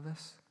from all of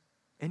this?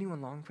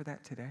 Anyone long for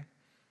that today?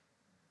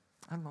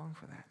 I long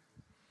for that.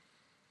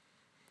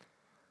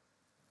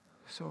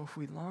 So if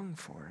we long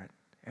for it,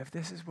 if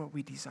this is what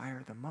we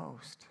desire the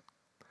most,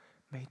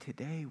 may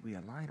today we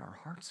align our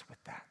hearts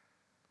with that.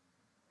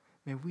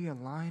 May we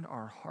align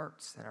our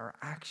hearts and our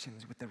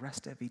actions with the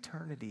rest of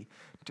eternity,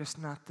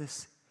 just not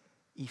this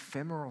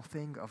ephemeral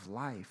thing of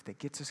life that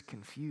gets us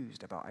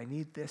confused about, I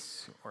need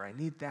this or I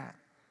need that.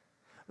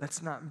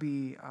 Let's not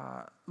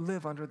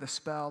live under the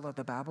spell of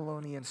the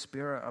Babylonian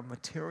spirit of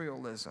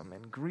materialism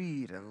and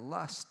greed and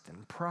lust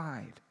and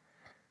pride.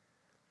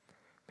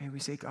 May we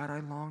say, God,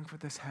 I long for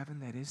this heaven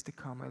that is to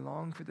come. I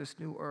long for this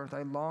new earth.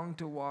 I long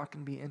to walk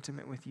and be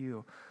intimate with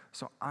you.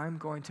 So I'm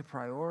going to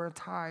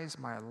prioritize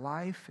my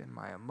life and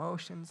my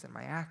emotions and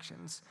my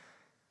actions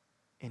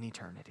in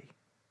eternity.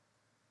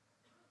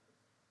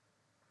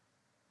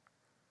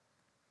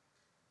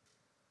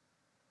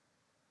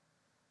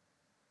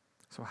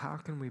 So how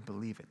can we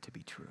believe it to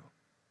be true?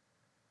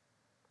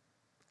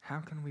 How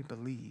can we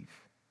believe?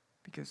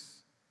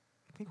 Because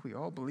I think we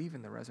all believe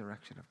in the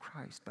resurrection of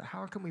Christ, but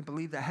how can we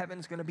believe that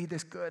heaven's going to be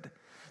this good,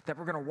 that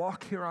we're going to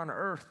walk here on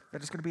earth,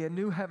 that it's going to be a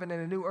new heaven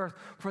and a new earth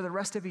for the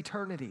rest of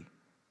eternity?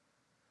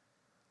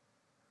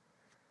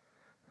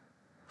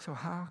 So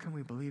how can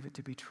we believe it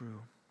to be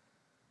true?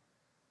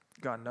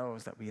 God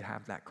knows that we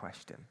have that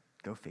question.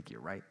 Go figure,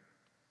 right?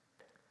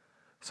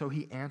 So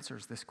he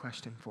answers this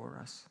question for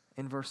us.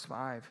 In verse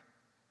 5,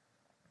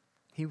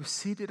 he was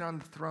seated on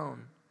the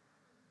throne,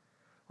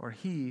 or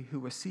he who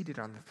was seated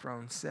on the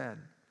throne said,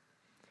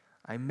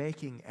 I'm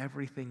making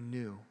everything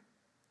new.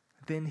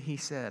 Then he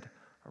said,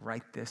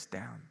 write this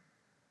down.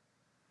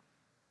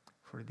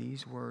 For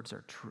these words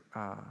are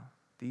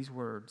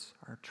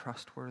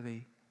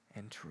trustworthy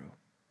and true.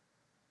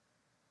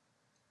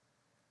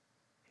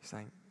 He's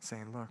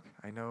saying, look,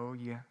 I know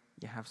you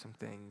have some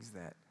things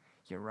that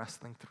you're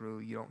wrestling through.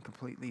 You don't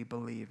completely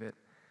believe it.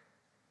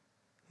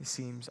 It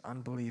seems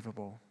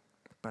unbelievable,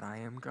 but I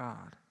am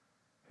God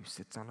who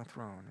sits on a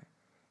throne,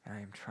 and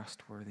I am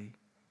trustworthy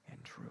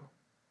and true.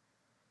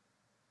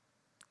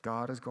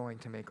 God is going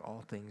to make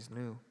all things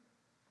new.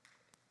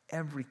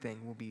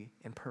 Everything will be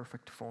in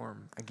perfect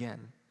form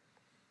again.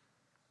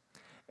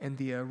 In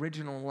the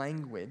original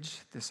language,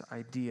 this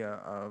idea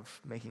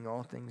of making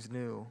all things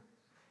new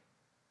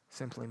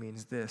simply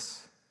means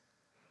this: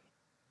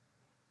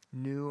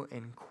 new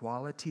in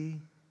quality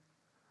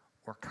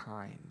or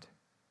kind.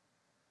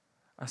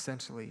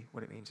 Essentially,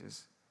 what it means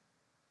is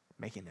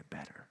making it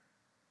better.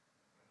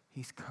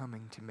 He's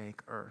coming to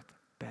make earth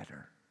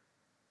better.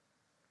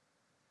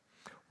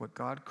 What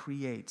God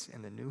creates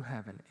in the new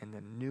heaven and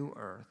the new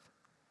earth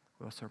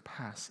will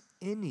surpass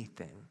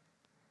anything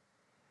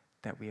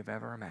that we have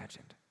ever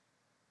imagined.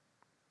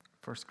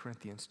 1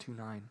 Corinthians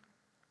 2:9.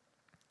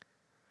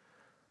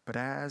 But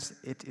as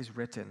it is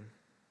written,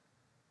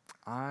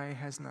 eye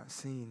has not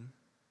seen,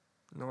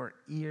 nor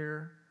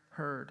ear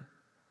heard,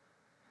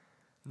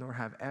 nor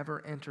have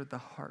ever entered the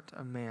heart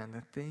of man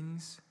the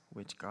things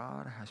which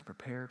God has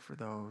prepared for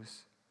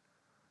those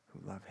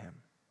who love him.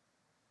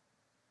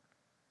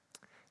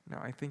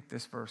 Now, I think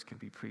this verse can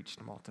be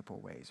preached multiple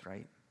ways,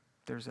 right?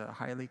 There's a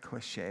highly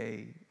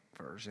cliche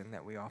version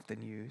that we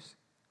often use,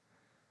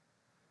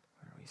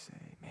 where we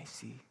say,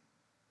 Macy,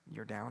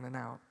 you're down and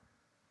out.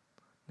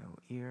 No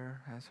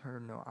ear has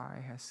heard, no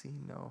eye has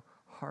seen, no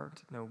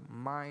heart, no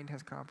mind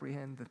has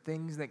comprehended the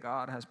things that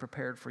God has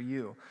prepared for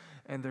you.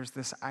 And there's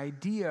this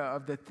idea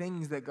of the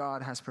things that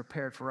God has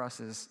prepared for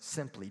us is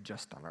simply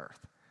just on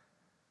earth.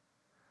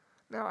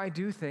 Now, I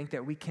do think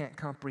that we can't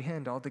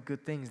comprehend all the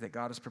good things that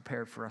God has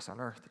prepared for us on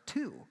earth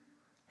too.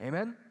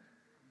 Amen?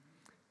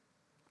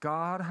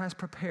 God has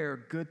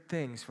prepared good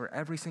things for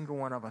every single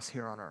one of us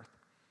here on earth.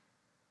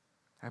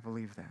 I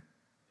believe that.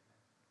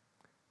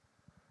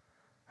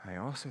 I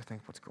also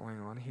think what's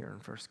going on here in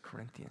 1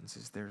 Corinthians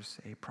is there's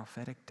a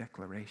prophetic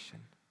declaration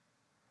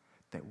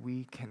that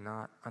we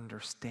cannot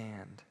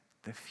understand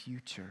the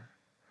future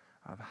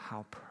of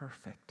how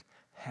perfect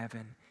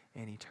heaven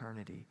and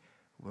eternity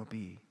will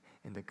be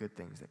in the good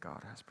things that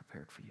God has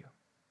prepared for you.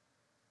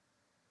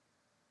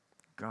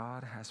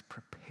 God has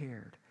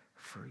prepared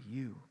for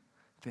you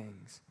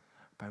things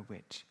by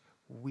which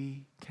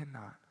we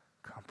cannot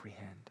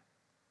comprehend.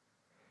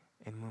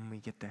 And when we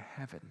get to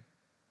heaven,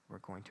 we're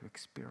going to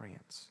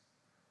experience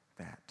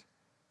that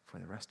for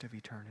the rest of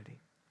eternity.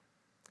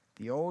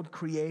 The old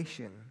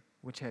creation,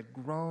 which had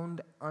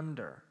groaned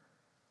under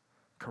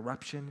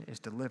corruption, is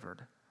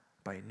delivered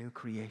by a new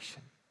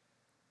creation.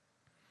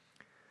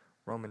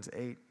 Romans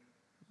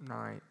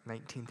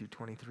 8:19 through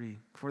 23.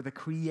 For the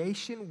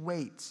creation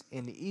waits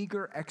in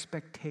eager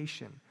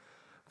expectation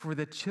for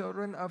the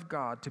children of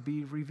God to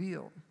be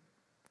revealed.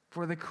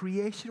 For the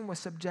creation was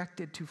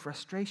subjected to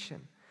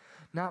frustration,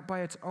 not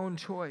by its own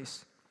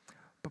choice,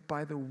 but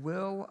by the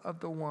will of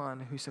the one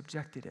who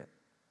subjected it.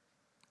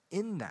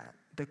 In that,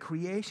 the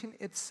creation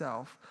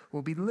itself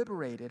will be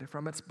liberated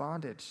from its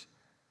bondage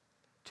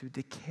to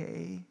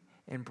decay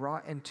and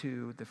brought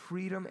into the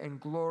freedom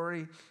and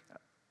glory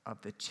of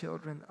the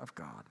children of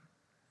God.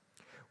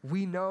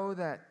 We know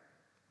that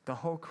the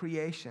whole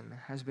creation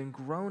has been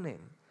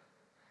groaning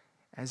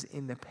as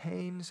in the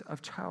pains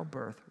of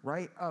childbirth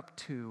right up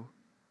to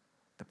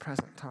the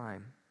present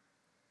time.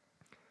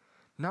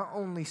 Not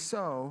only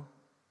so,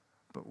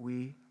 but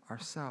we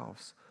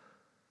ourselves,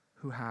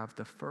 who have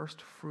the first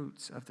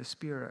fruits of the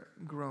Spirit,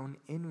 groan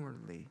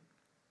inwardly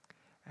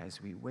as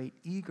we wait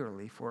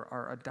eagerly for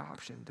our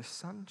adoption to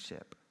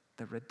sonship,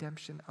 the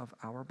redemption of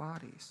our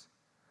bodies.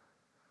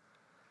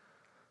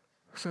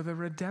 So the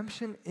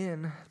redemption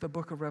in the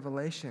book of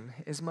Revelation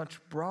is much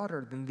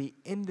broader than the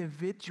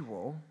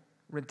individual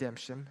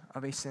redemption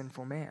of a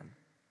sinful man.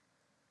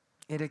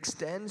 It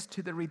extends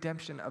to the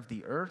redemption of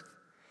the earth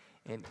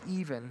and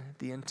even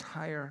the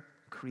entire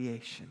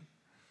creation.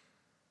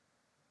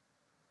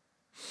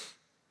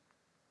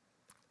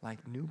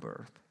 Like new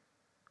birth,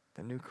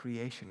 the new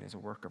creation is a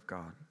work of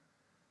God.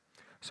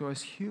 So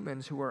as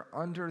humans who are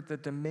under the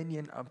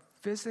dominion of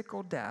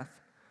physical death,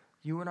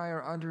 you and I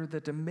are under the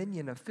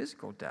dominion of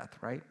physical death,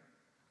 right?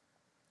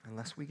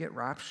 Unless we get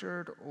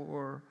raptured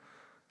or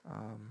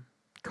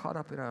caught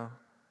up in an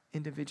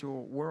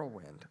individual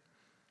whirlwind.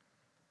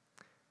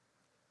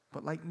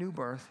 But like new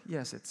birth,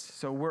 yes,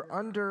 so we're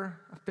under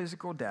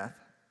physical death,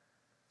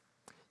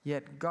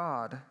 yet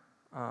God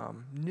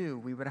knew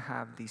we would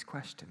have these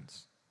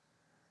questions.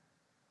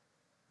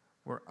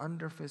 We're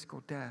under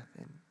physical death,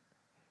 and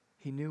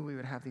he knew we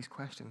would have these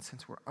questions.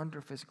 Since we're under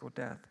physical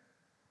death,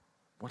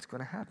 what's going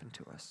to happen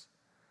to us?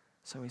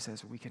 So he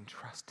says we can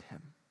trust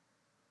him.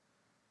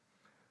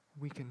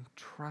 We can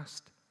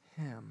trust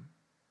him.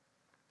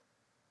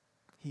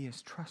 He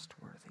is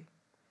trustworthy.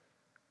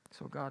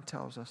 So God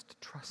tells us to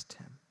trust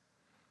him.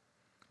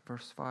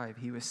 Verse 5,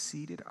 he was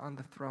seated on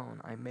the throne.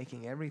 I'm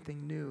making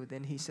everything new.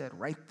 Then he said,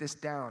 write this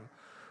down,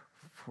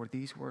 for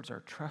these words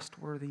are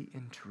trustworthy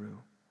and true.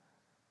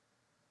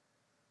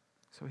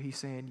 So he's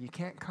saying, you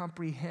can't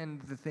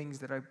comprehend the things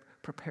that I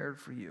prepared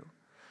for you.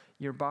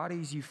 Your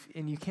bodies,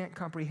 and you can't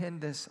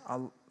comprehend this. A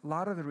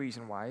lot of the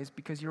reason why is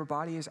because your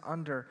body is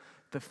under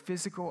the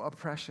physical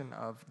oppression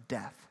of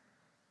death.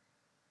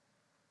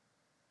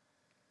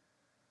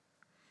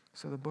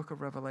 So the book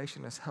of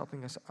Revelation is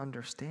helping us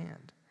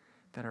understand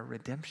that our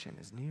redemption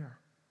is near.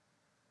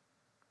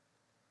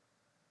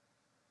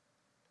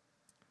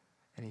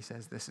 And he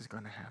says this is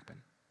going to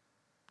happen.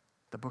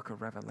 The book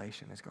of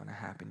Revelation is going to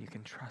happen. You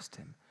can trust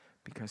him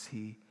because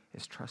he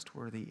is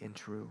trustworthy and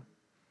true.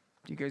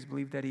 Do you guys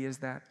believe that he is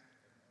that?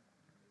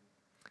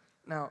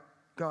 Now,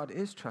 God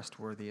is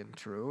trustworthy and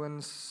true,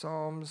 and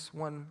Psalms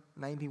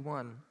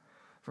 191,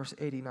 verse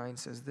 89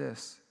 says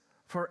this,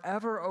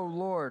 forever, O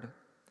Lord,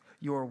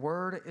 your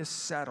word is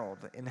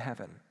settled in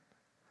heaven.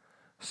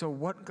 So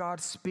what God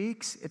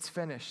speaks, it's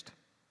finished.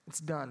 It's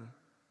done.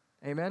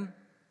 Amen?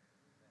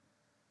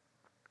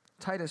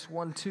 Titus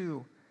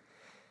 1:2,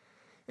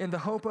 in the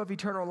hope of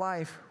eternal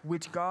life,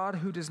 which God,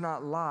 who does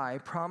not lie,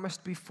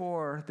 promised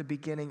before the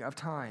beginning of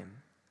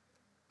time.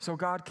 So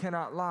God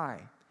cannot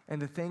lie,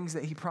 and the things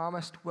that he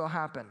promised will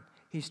happen.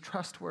 He's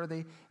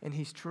trustworthy and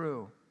he's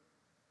true.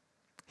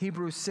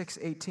 Hebrews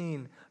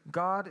 6:18,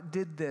 God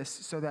did this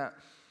so that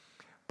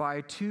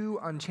by two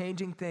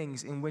unchanging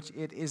things in which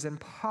it is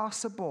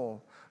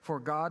impossible for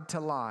God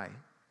to lie,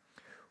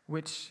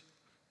 we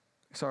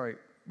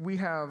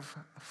have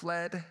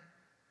fled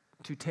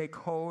to take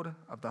hold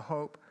of the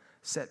hope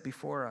set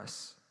before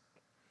us,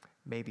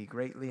 may be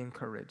greatly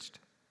encouraged.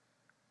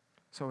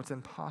 So it's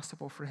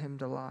impossible for him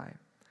to lie.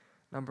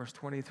 Numbers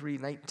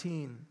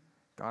 23:19,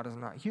 God is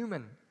not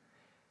human,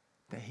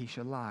 that he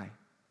should lie.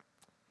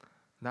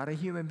 Not a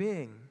human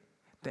being,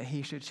 that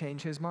he should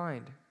change his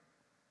mind.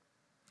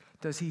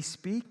 Does he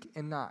speak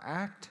and not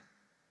act?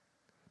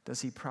 Does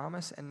he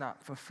promise and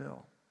not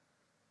fulfill?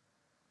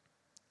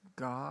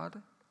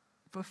 God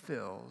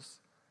fulfills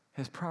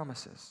his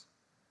promises.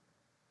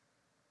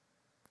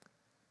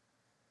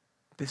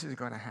 This is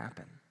going to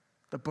happen.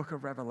 The book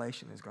of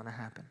Revelation is going to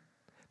happen.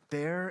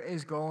 There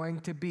is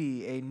going to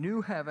be a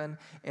new heaven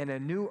and a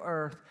new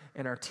earth,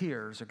 and our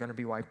tears are going to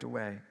be wiped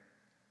away.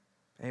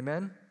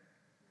 Amen?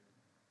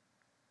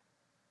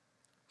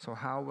 So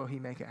how will he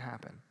make it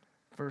happen?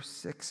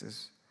 Verse 8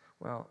 is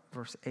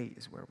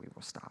where we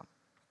will stop.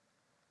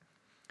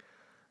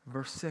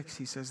 Verse 6,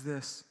 he says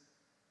this.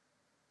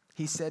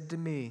 He said to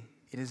me,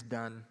 it is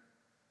done.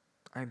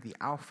 I am the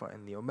Alpha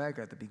and the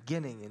Omega, the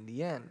beginning and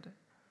the end.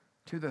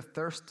 To the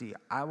thirsty,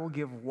 I will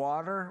give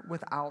water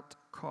without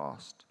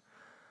cost.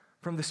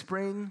 From the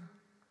spring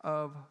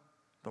of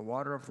the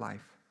water of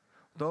life,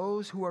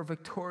 those who are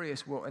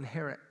victorious will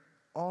inherit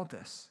all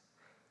this.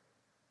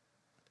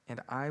 And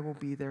I will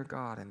be their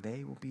God, and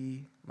they will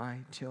be my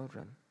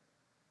children.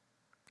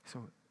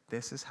 So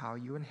this is how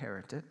you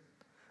inherit it.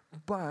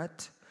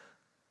 But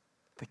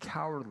the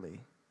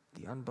cowardly,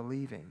 the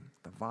unbelieving,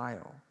 the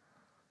vile,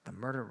 the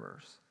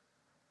murderers,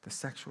 the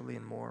sexually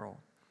immoral,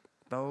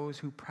 those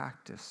who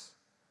practice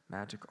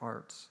magic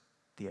arts,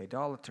 the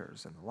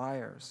idolaters and the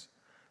liars,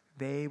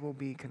 they will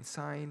be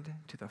consigned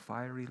to the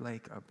fiery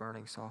lake of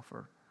burning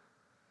sulfur.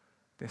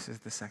 This is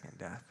the second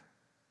death.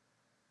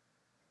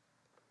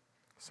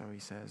 So he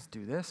says,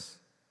 do this,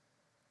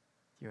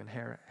 you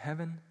inherit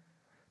heaven.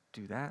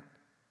 Do that,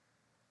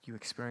 you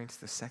experience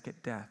the second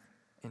death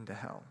into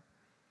hell.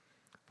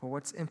 But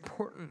what's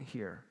important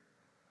here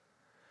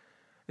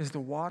is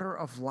the water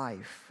of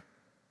life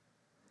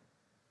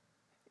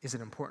is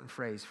an important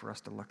phrase for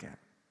us to look at.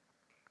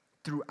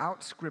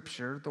 Throughout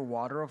Scripture, the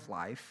water of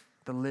life,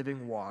 the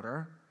living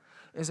water,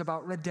 is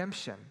about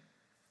redemption.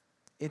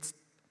 It's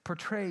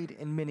portrayed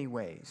in many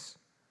ways.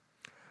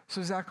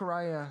 So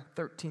Zechariah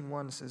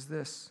 13:1 says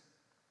this,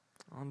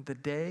 on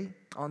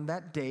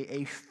that day,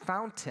 a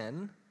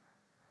fountain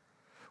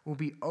will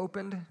be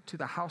opened to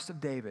the house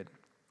of David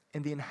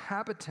and the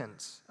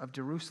inhabitants of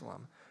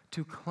Jerusalem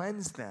to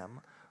cleanse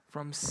them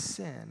from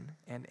sin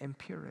and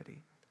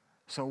impurity.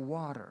 So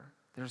water,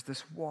 there's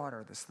this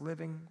water, this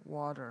living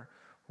water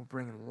will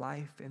bring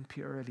life and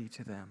purity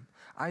to them.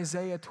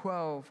 Isaiah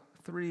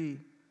 12:3,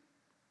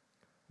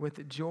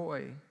 with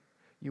joy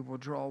you will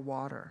draw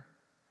water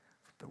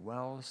from the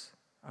wells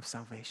of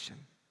salvation.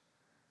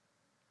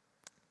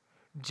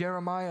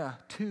 Jeremiah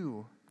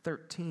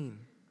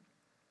 2:13,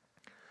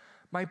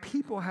 my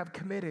people have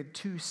committed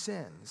two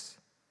sins.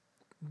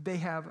 They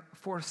have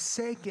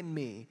forsaken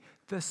me,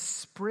 the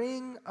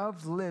spring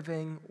of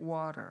living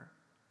water,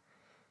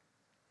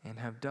 and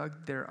have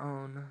dug their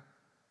own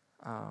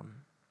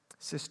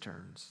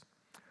cisterns,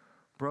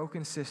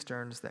 broken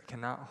cisterns that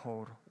cannot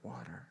hold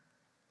water.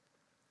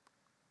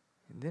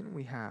 And then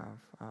we have,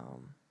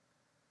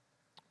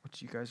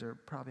 which you guys are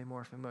probably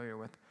more familiar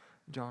with,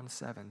 John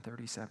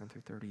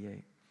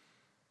 7:37-38.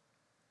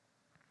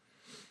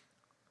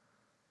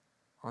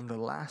 On the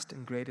last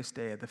and greatest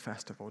day of the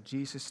festival,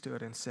 Jesus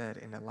stood and said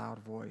in a loud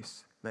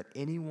voice, let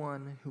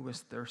anyone who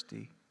is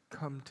thirsty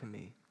come to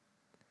me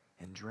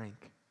and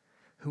drink.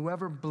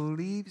 Whoever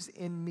believes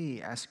in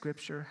me, as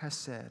Scripture has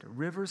said,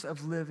 rivers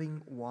of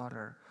living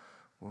water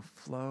will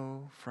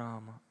flow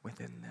from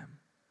within them.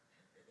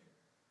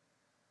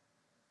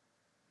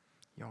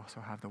 You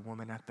also have the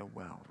woman at the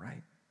well,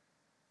 right?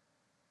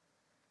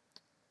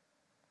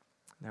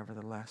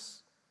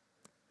 Nevertheless,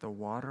 the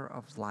water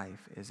of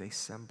life is a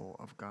symbol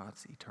of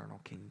God's eternal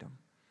kingdom.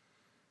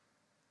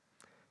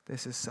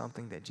 This is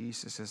something that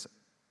Jesus has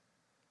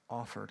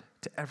offered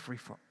to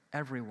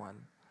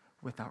everyone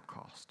without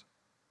cost.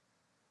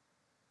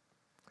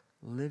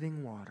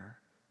 Living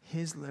water,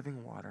 his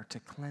living water to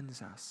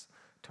cleanse us,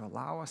 to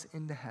allow us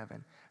into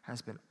heaven,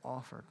 has been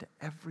offered to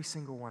every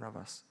single one of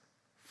us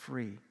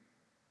free,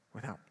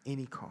 without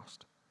any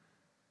cost.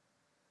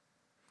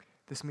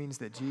 This means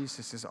that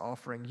Jesus is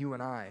offering you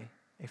and I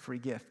a free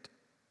gift.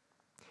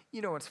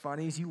 You know what's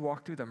funny is you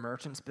walk through the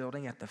merchant's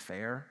building at the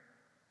fair,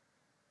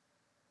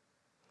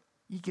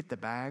 you get the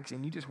bags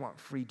and you just want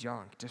free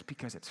junk just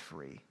because it's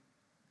free.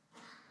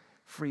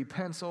 Free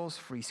pencils,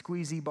 free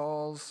squeezy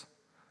balls,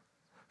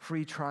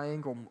 free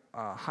triangle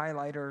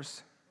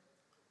highlighters,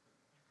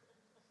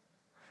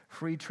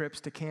 free trips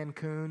to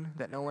Cancun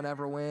that no one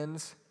ever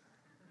wins,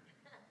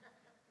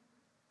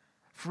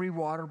 free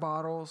water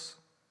bottles.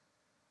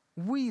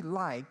 We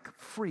like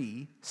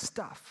free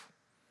stuff.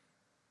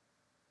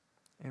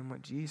 And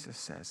what Jesus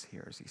says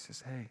here is he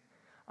says, hey,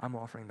 I'm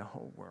offering the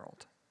whole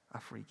world a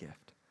free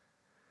gift.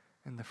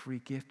 And the free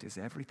gift is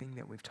everything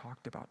that we've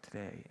talked about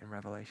today in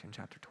Revelation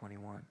chapter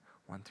 21,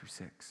 1 through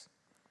 6.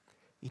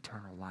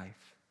 Eternal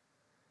life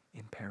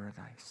in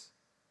paradise,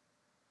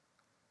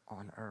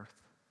 on earth,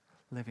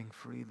 living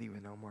freely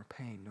with no more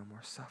pain, no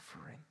more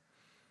suffering.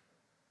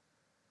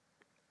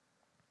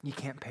 You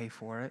can't pay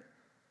for it.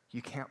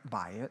 You can't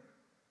buy it.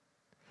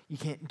 You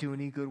can't do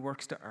any good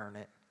works to earn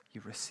it.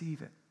 You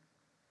receive it.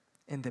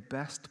 And the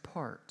best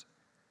part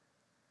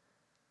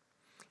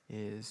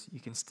is you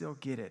can still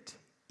get it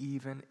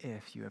even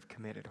if you have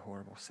committed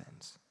horrible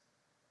sins.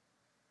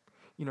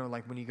 You know,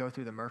 like when you go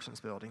through the Merchants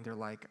building, they're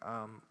like,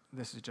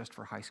 this is just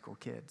for high school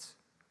kids,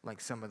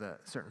 like some of the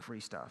certain free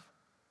stuff.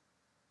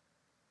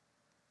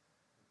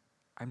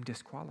 I'm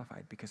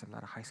disqualified because I'm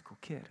not a high school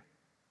kid.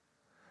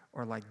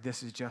 Or like,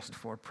 this is just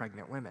for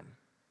pregnant women.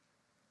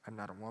 I'm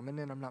not a woman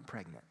and I'm not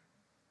pregnant.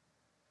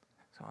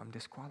 So I'm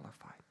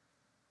disqualified.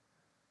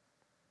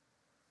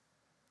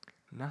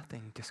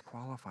 Nothing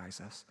disqualifies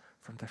us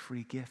from the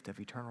free gift of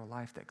eternal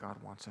life that God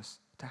wants us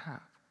to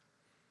have.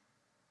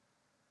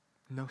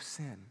 No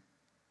sin.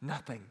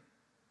 Nothing.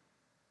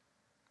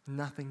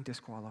 Nothing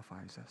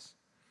disqualifies us.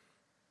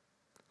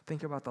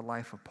 Think about the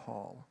life of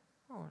Paul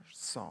or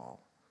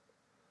Saul.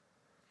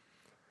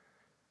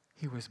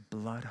 He was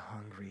blood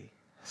hungry,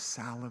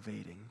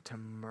 salivating to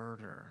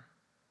murder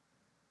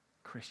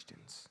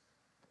Christians,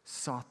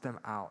 sought them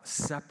out,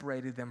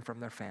 separated them from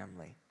their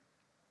family,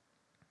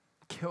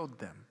 killed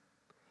them,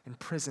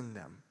 imprisoned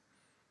them.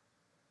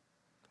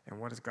 And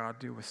what does God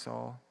do with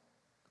Saul?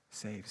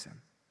 Saves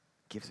him,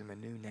 gives him a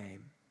new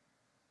name.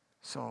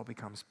 Saul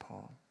becomes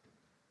Paul.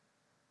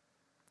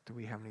 Do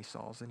we have any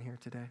Sauls in here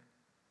today?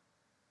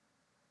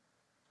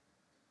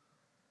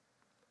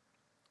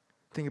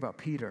 Think about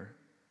Peter,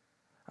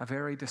 a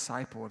very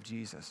disciple of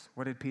Jesus.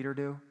 What did Peter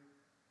do?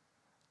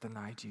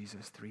 Deny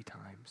Jesus 3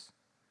 times.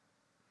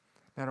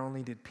 Not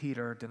only did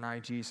Peter deny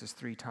Jesus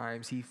 3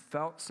 times, he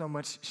felt so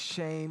much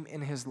shame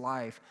in his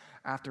life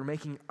after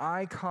making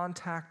eye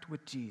contact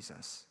with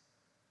Jesus,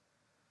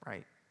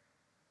 right?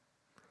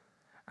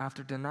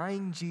 After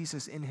denying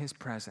Jesus in his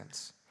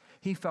presence,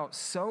 he felt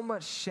so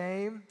much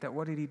shame that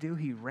what did he do?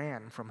 He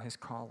ran from his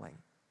calling.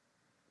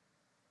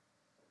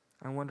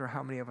 I wonder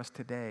how many of us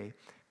today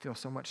feel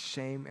so much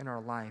shame in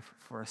our life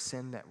for a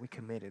sin that we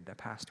committed the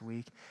past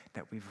week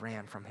that we've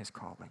ran from his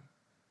calling.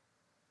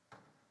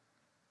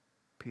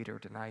 Peter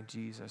denied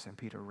Jesus and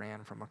Peter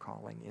ran from a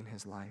calling in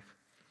his life.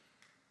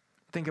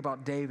 Think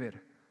about David,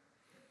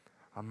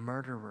 a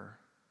murderer,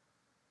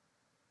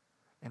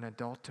 an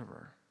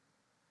adulterer.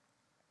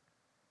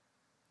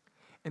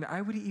 And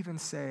I would even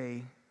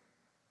say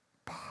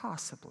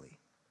possibly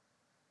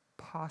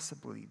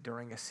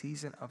during a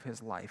season of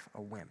his life,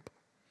 a wimp.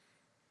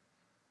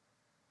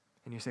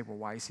 And you say, well,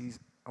 why is he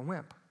a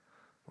wimp?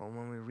 Well,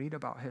 when we read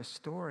about his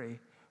story,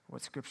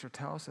 what Scripture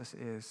tells us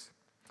is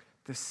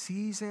the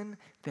season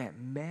that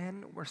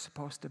men were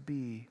supposed to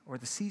be, or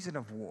the season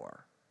of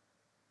war.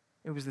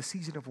 It was the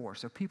season of war,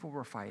 so people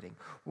were fighting.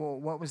 Well,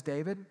 what was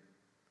David?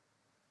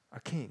 A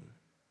king.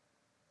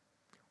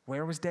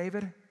 Where was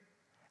David?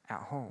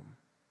 At home.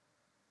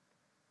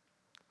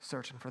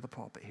 Searching for the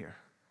pulpit here.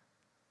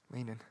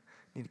 Leaning.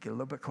 Need to get a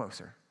little bit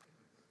closer.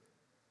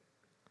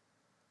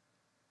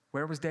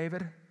 Where was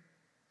David?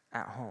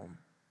 At home.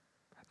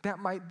 That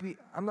might be,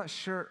 I'm not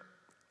sure,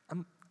 I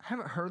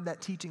haven't heard that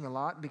teaching a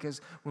lot,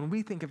 because when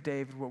we think of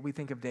David, what we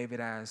think of David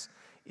as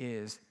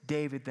is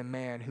David the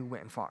man who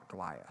went and fought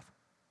Goliath.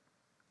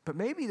 But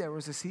maybe there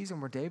was a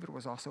season where David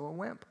was also a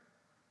wimp.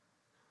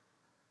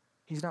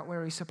 He's not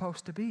where he's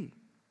supposed to be.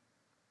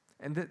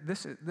 And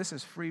this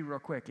is free real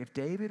quick. If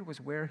David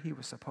was where he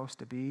was supposed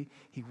to be,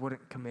 he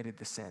wouldn't have committed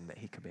the sin that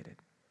he committed.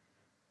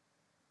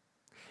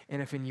 And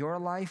if in your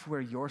life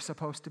where you're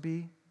supposed to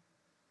be,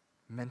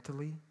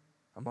 mentally,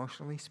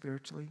 emotionally,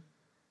 spiritually,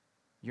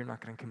 you're not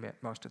going to commit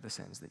most of the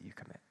sins that you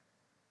commit.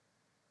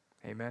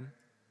 Amen?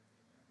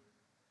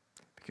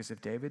 Because if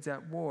David's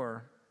at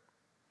war,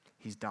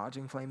 he's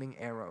dodging flaming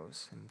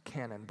arrows and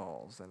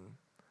cannonballs and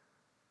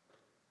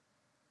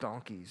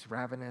donkeys,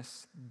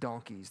 ravenous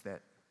donkeys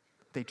that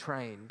they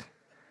trained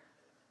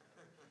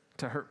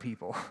to hurt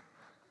people.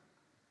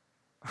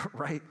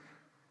 Right?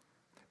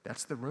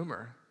 That's the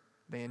rumor.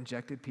 They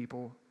injected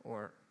people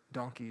or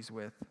donkeys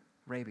with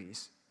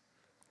rabies.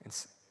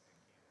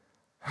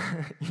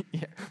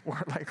 Yeah,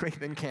 more likely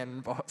than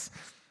cannonballs.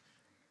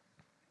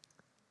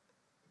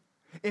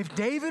 If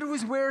David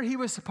was where he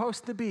was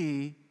supposed to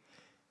be,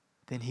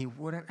 then he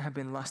wouldn't have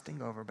been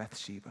lusting over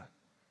Bathsheba.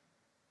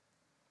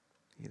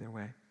 Either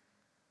way,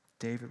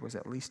 David was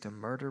at least a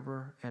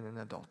murderer and an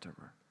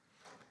adulterer.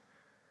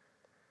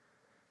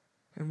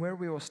 And where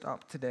we will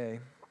stop today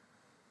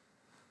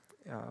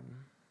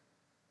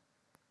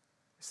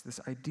is this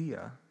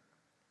idea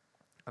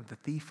of the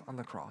thief on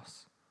the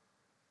cross.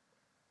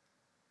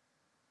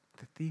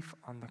 The thief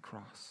on the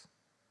cross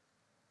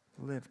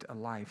lived a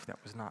life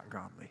that was not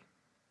godly.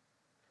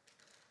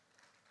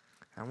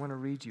 I want to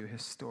read you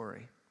his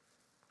story.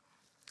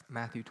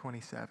 Matthew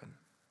 27.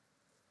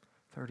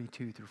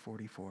 32 through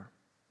 44.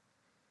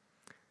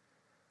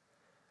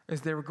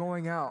 As they were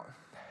going out,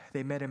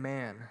 they met a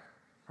man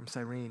from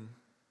Cyrene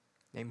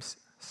named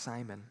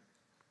Simon,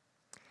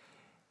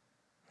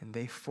 and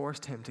they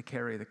forced him to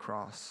carry the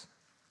cross.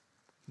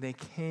 They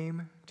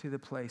came to the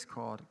place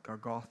called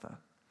Golgotha,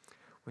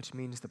 which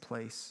means the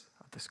place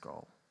of the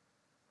skull.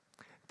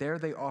 There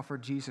they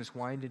offered Jesus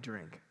wine to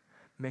drink,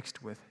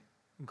 mixed with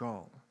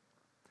gall.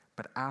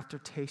 But after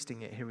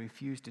tasting it, he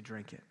refused to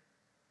drink it.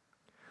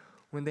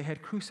 When they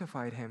had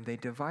crucified him, they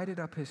divided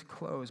up his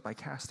clothes by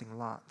casting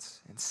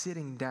lots, and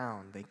sitting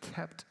down, they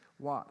kept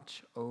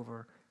watch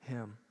over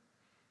him.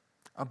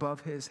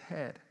 Above his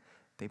head,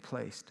 they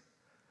placed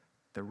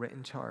the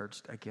written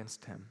charge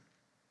against him.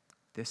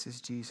 This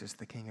is Jesus,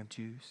 the King of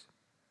Jews.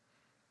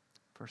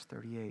 Verse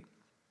 38.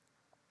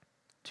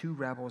 2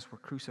 rebels were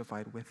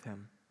crucified with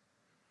him,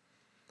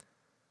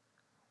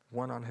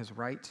 one on his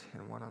right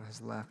and one on his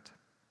left.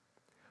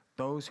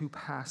 Those who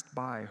passed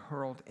by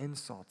hurled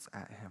insults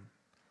at him,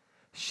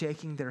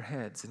 shaking their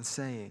heads and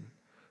saying,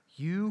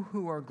 "You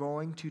who are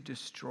going to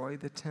destroy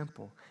the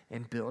temple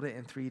and build it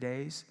in 3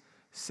 days,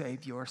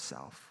 save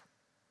yourself.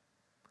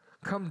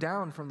 Come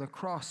down from the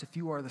cross if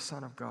you are the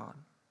Son of God."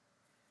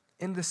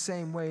 In the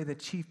same way, the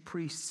chief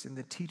priests and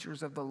the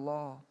teachers of the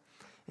law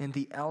and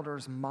the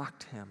elders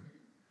mocked him.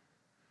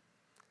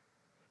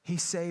 "He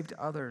saved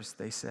others,"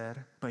 they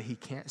said, "but he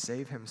can't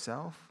save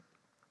himself.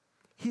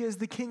 He is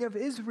the King of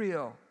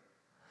Israel.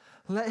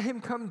 Let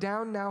him come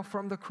down now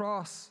from the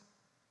cross,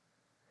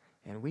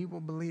 and we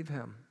will believe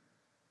him.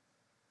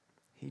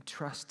 He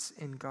trusts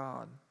in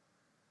God.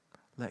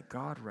 Let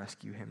God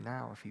rescue him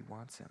now if he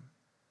wants him."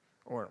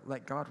 Or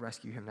let God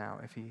rescue him now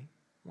if he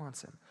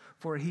wants him.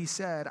 For he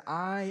said,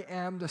 "I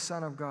am the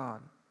Son of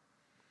God."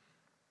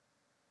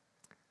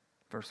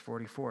 Verse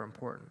 44,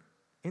 important.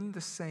 In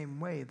the same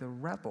way, the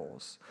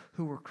rebels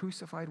who were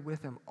crucified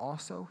with him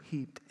also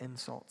heaped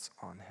insults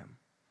on him.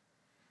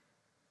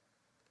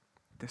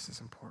 This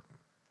is important.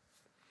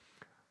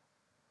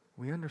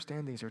 We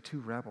understand these are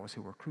 2 rebels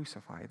who were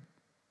crucified.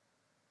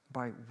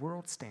 By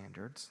world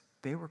standards,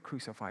 they were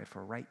crucified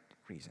for right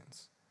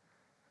reasons.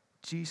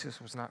 Jesus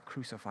was not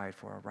crucified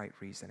for a right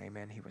reason.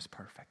 Amen. He was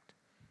perfect.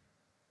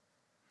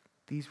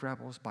 These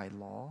rebels, by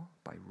law,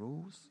 by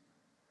rules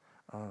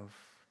of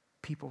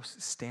people's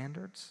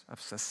standards of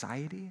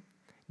society,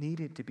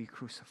 needed to be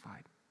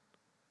crucified.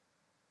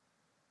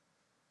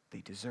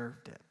 They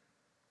deserved it.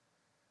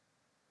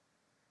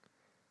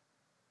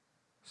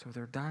 So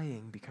they're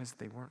dying because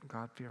they weren't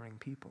God-fearing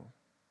people.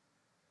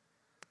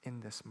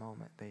 In this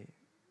moment, they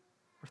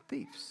were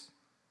thieves.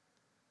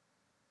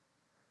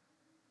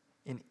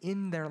 And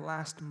in their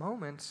last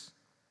moments,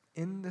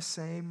 in the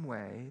same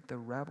way, the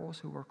rebels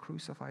who were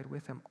crucified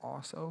with him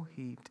also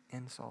heaped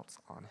insults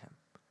on him.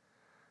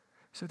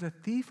 So the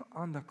thief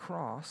on the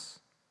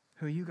cross,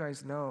 who you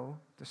guys know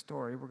the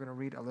story, we're going to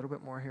read a little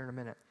bit more here in a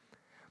minute.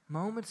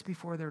 Moments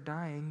before they're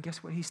dying,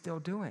 guess what he's still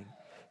doing?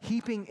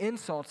 Heaping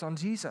insults on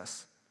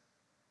Jesus.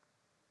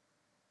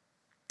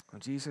 Well,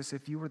 Jesus,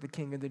 if you were the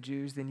King of the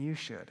Jews, then you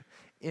should.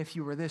 If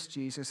you were this,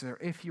 Jesus, or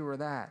if you were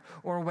that,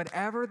 or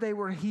whatever they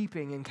were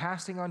heaping and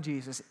casting on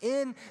Jesus,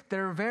 in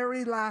their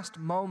very last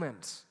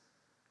moments,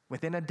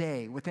 within a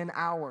day, within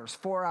hours,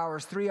 4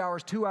 hours, 3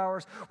 hours, 2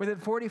 hours, within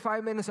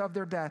 45 minutes of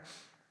their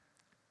death,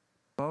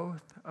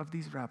 both of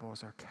these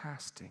rebels are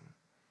casting,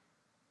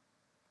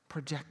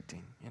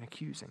 projecting, and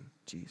accusing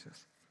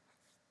Jesus,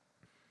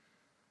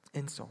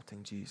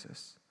 insulting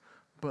Jesus.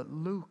 But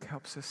Luke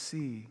helps us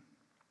see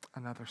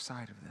another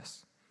side of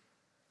this.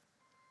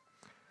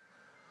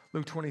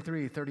 Luke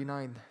 23,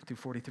 39 through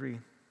 43.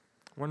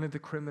 One of the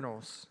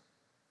criminals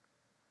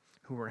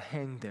who were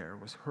hanged there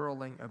was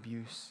hurling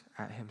abuse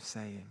at him,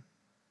 saying,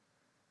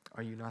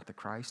 "Are you not the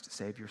Christ?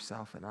 Save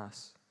yourself and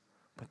us."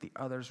 But the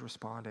others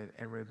responded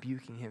and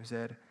rebuking him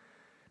said,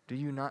 "Do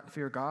you not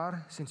fear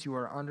God, since you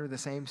are under the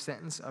same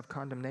sentence of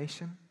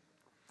condemnation?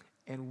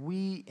 And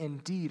we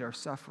indeed are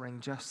suffering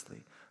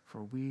justly,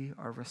 for we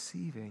are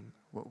receiving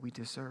what we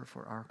deserve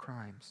for our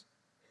crimes.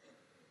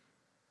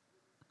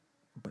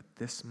 But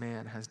this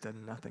man has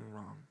done nothing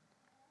wrong."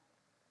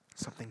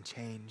 Something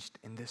changed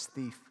in this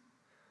thief.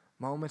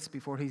 Moments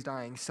before he's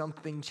dying,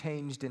 something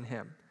changed in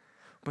him.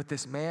 But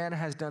this man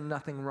has done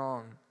nothing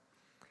wrong.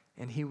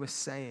 And he was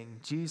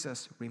saying,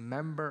 "Jesus,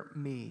 remember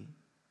me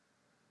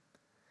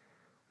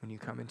when you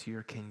come into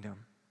your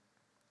kingdom."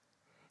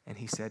 And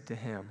he said to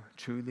him,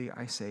 "Truly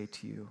I say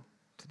to you,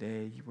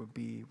 today you will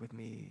be with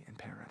me in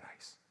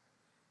paradise."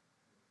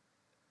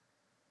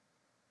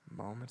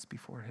 Moments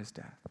before his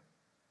death.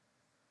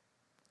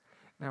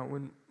 Now,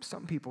 when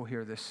some people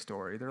hear this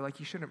story, they're like,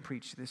 "You shouldn't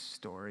preach this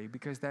story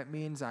because that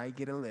means I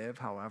get to live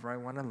however I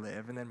want to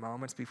live. And then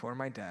moments before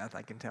my death,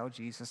 I can tell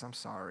Jesus I'm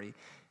sorry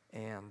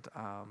and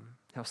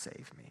he'll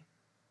save me."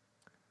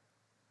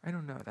 I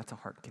don't know. That's a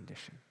heart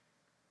condition.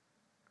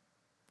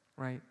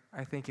 Right?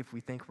 I think if we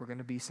think we're going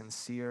to be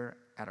sincere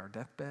at our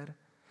deathbed,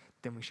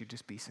 then we should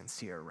just be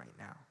sincere right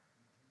now.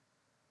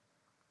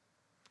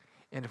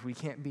 And if we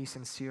can't be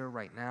sincere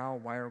right now,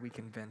 why are we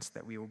convinced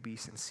that we will be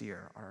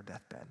sincere on our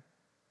deathbed?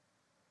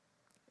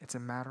 It's a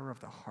matter of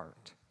the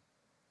heart.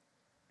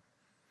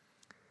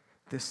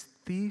 This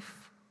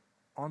thief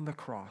on the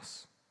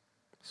cross,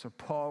 so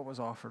Paul was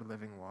offered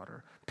living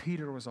water.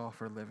 Peter was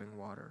offered living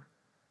water.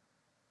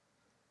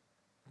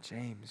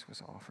 James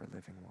was offered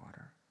living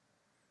water.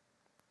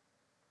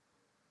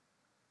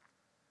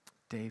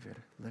 David,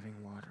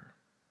 living water.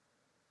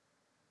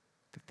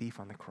 The thief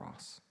on the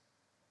cross,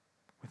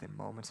 within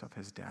moments of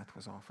his death,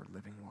 was offered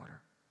living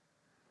water.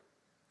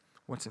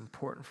 What's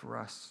important for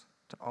us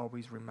to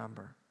always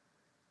remember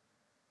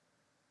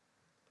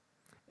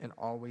and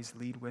always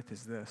lead with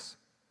is this: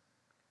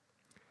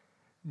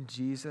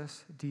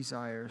 Jesus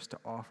desires to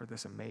offer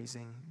this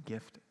amazing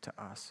gift to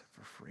us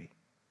for free.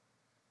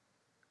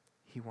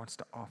 He wants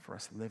to offer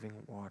us living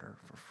water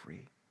for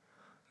free,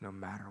 no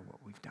matter what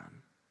we've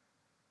done.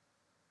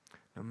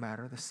 No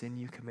matter the sin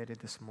you committed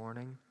this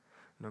morning,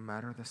 no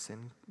matter the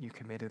sin you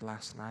committed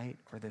last night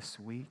or this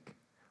week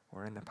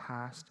or in the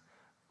past,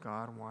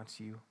 God wants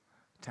you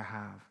to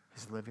have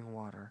his living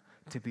water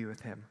to be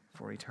with him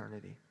for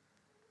eternity.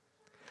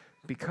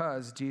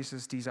 Because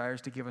Jesus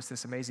desires to give us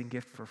this amazing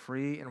gift for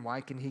free. And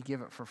why can he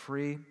give it for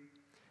free?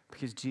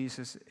 Because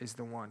Jesus is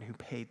the one who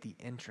paid the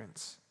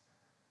entrance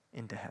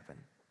into heaven.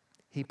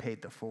 He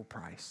paid the full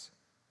price.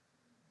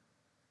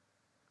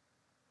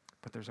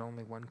 But there's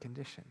only one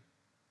condition,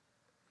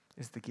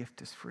 is the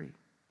gift is free.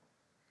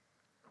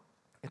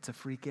 It's a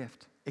free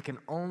gift. It can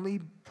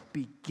only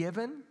be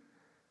given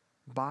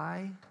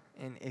by,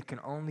 and it can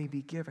only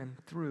be given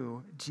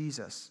through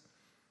Jesus.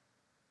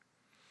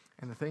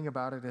 And the thing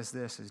about it is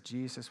this, is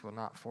Jesus will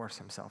not force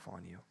himself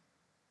on you.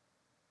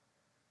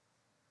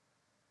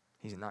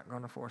 He's not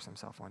going to force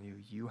himself on you.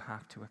 You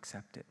have to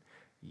accept it.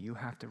 You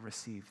have to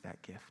receive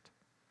that gift.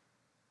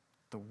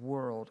 The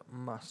world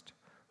must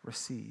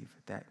receive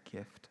that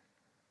gift.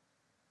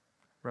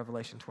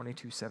 Revelation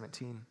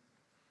 22:17.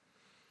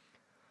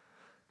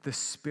 The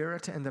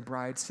Spirit and the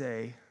bride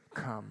say,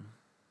 "Come."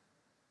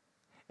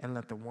 And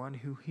let the one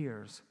who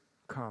hears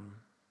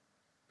come.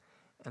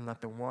 And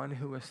let the one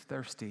who is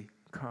thirsty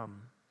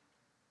come.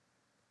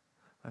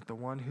 Let the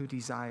one who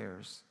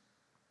desires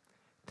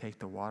take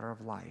the water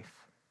of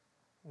life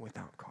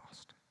without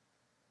cost.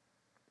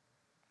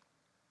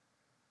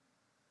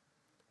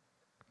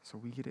 So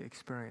we get to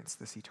experience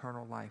this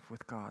eternal life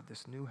with God,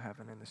 this new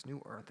heaven and this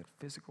new earth in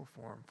physical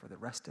form for the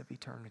rest of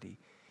eternity,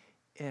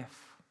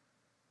 if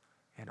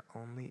and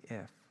only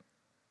if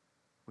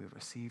we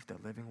receive the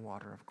living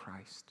water of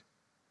Christ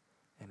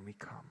and we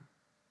come.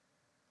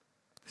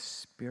 The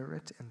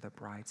Spirit and the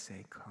bride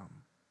say,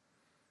 "Come."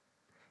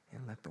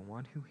 And let the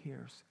one who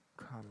hears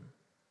come.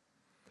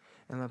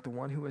 And let the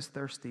one who is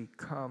thirsty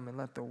come. And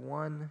let the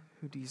one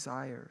who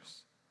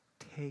desires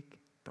take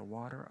the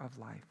water of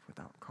life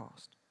without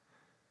cost.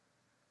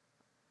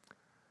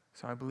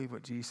 So I believe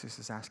what Jesus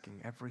is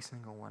asking every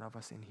single one of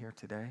us in here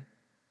today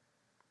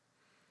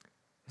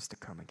is to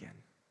come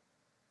again.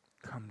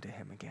 Come to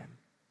him again.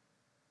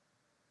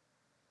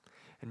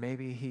 And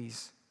maybe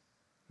he's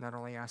not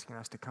only asking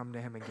us to come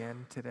to him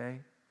again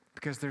today,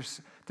 because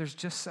there's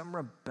just some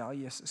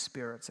rebellious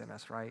spirits in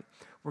us, right?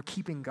 We're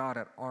keeping God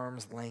at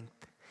arm's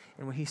length.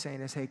 And what he's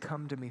saying is, hey,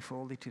 come to me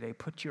fully today.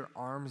 Put your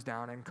arms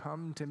down and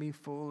come to me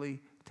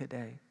fully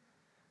today.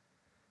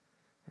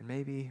 And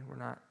maybe we're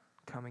not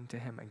coming to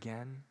him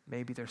again.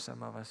 Maybe there's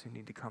some of us who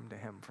need to come to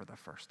him for the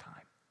first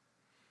time.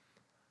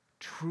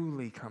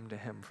 Truly come to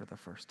him for the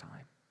first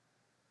time.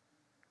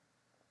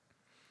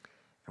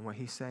 And what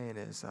he's saying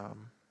is,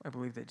 I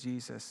believe that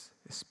Jesus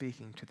is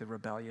speaking to the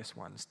rebellious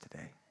ones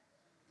today.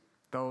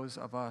 Those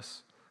of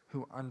us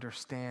who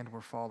understand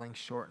we're falling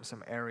short in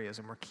some areas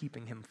and we're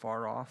keeping him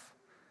far off,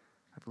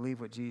 I believe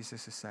what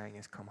Jesus is saying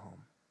is, come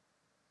home.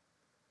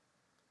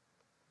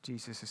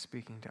 Jesus is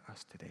speaking to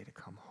us today to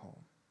come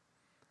home.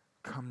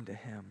 Come to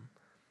him.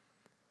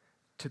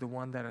 To the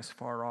one that is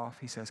far off,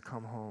 he says,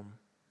 come home.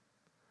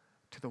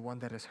 To the one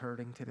that is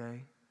hurting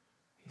today,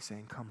 he's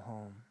saying, come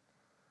home.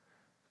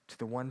 To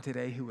the one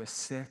today who is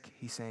sick,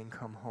 he's saying,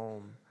 come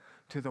home.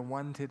 To the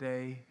one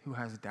today who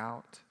has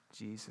doubt,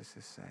 Jesus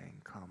is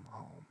saying, come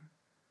home.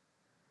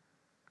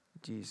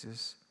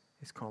 Jesus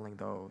is calling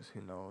those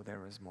who know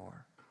there is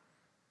more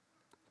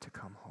to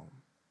come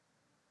home.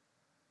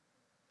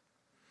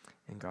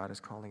 And God is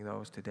calling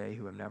those today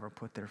who have never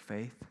put their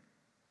faith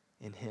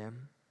in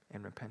him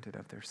and repented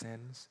of their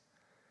sins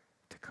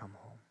to come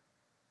home.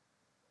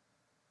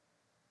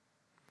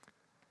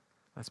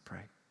 Let's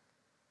pray.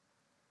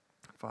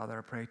 Father,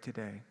 I pray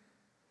today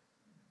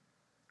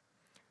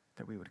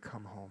that we would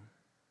come home.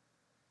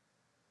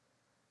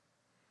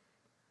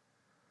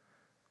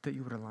 That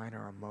you would align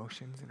our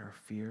emotions and our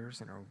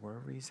fears and our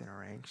worries and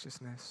our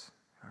anxiousness,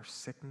 our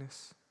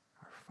sickness,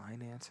 our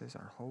finances,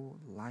 our whole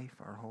life,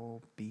 our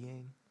whole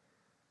being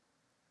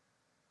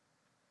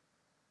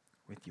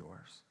with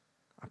yours.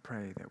 I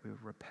pray that we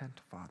would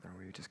repent, Father, and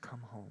we would just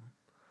come home.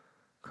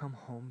 Come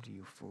home to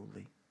you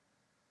fully.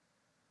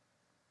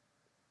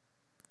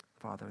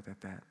 Father,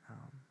 that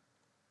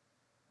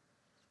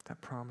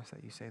promise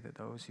that you say that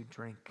those who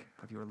drink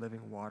of your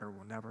living water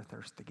will never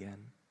thirst again.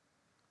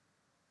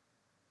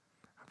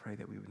 I pray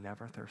that we would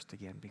never thirst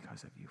again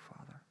because of you,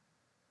 Father.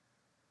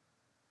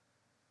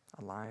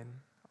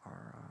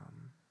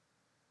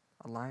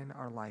 Align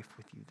our life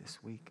with you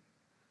this week.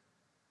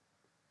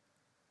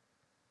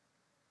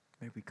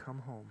 May we come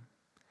home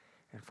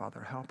and,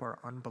 Father, help our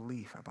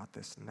unbelief about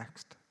this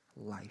next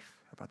life,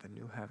 about the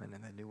new heaven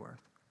and the new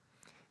earth.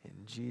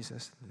 In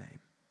Jesus' name,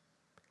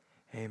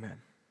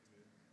 amen.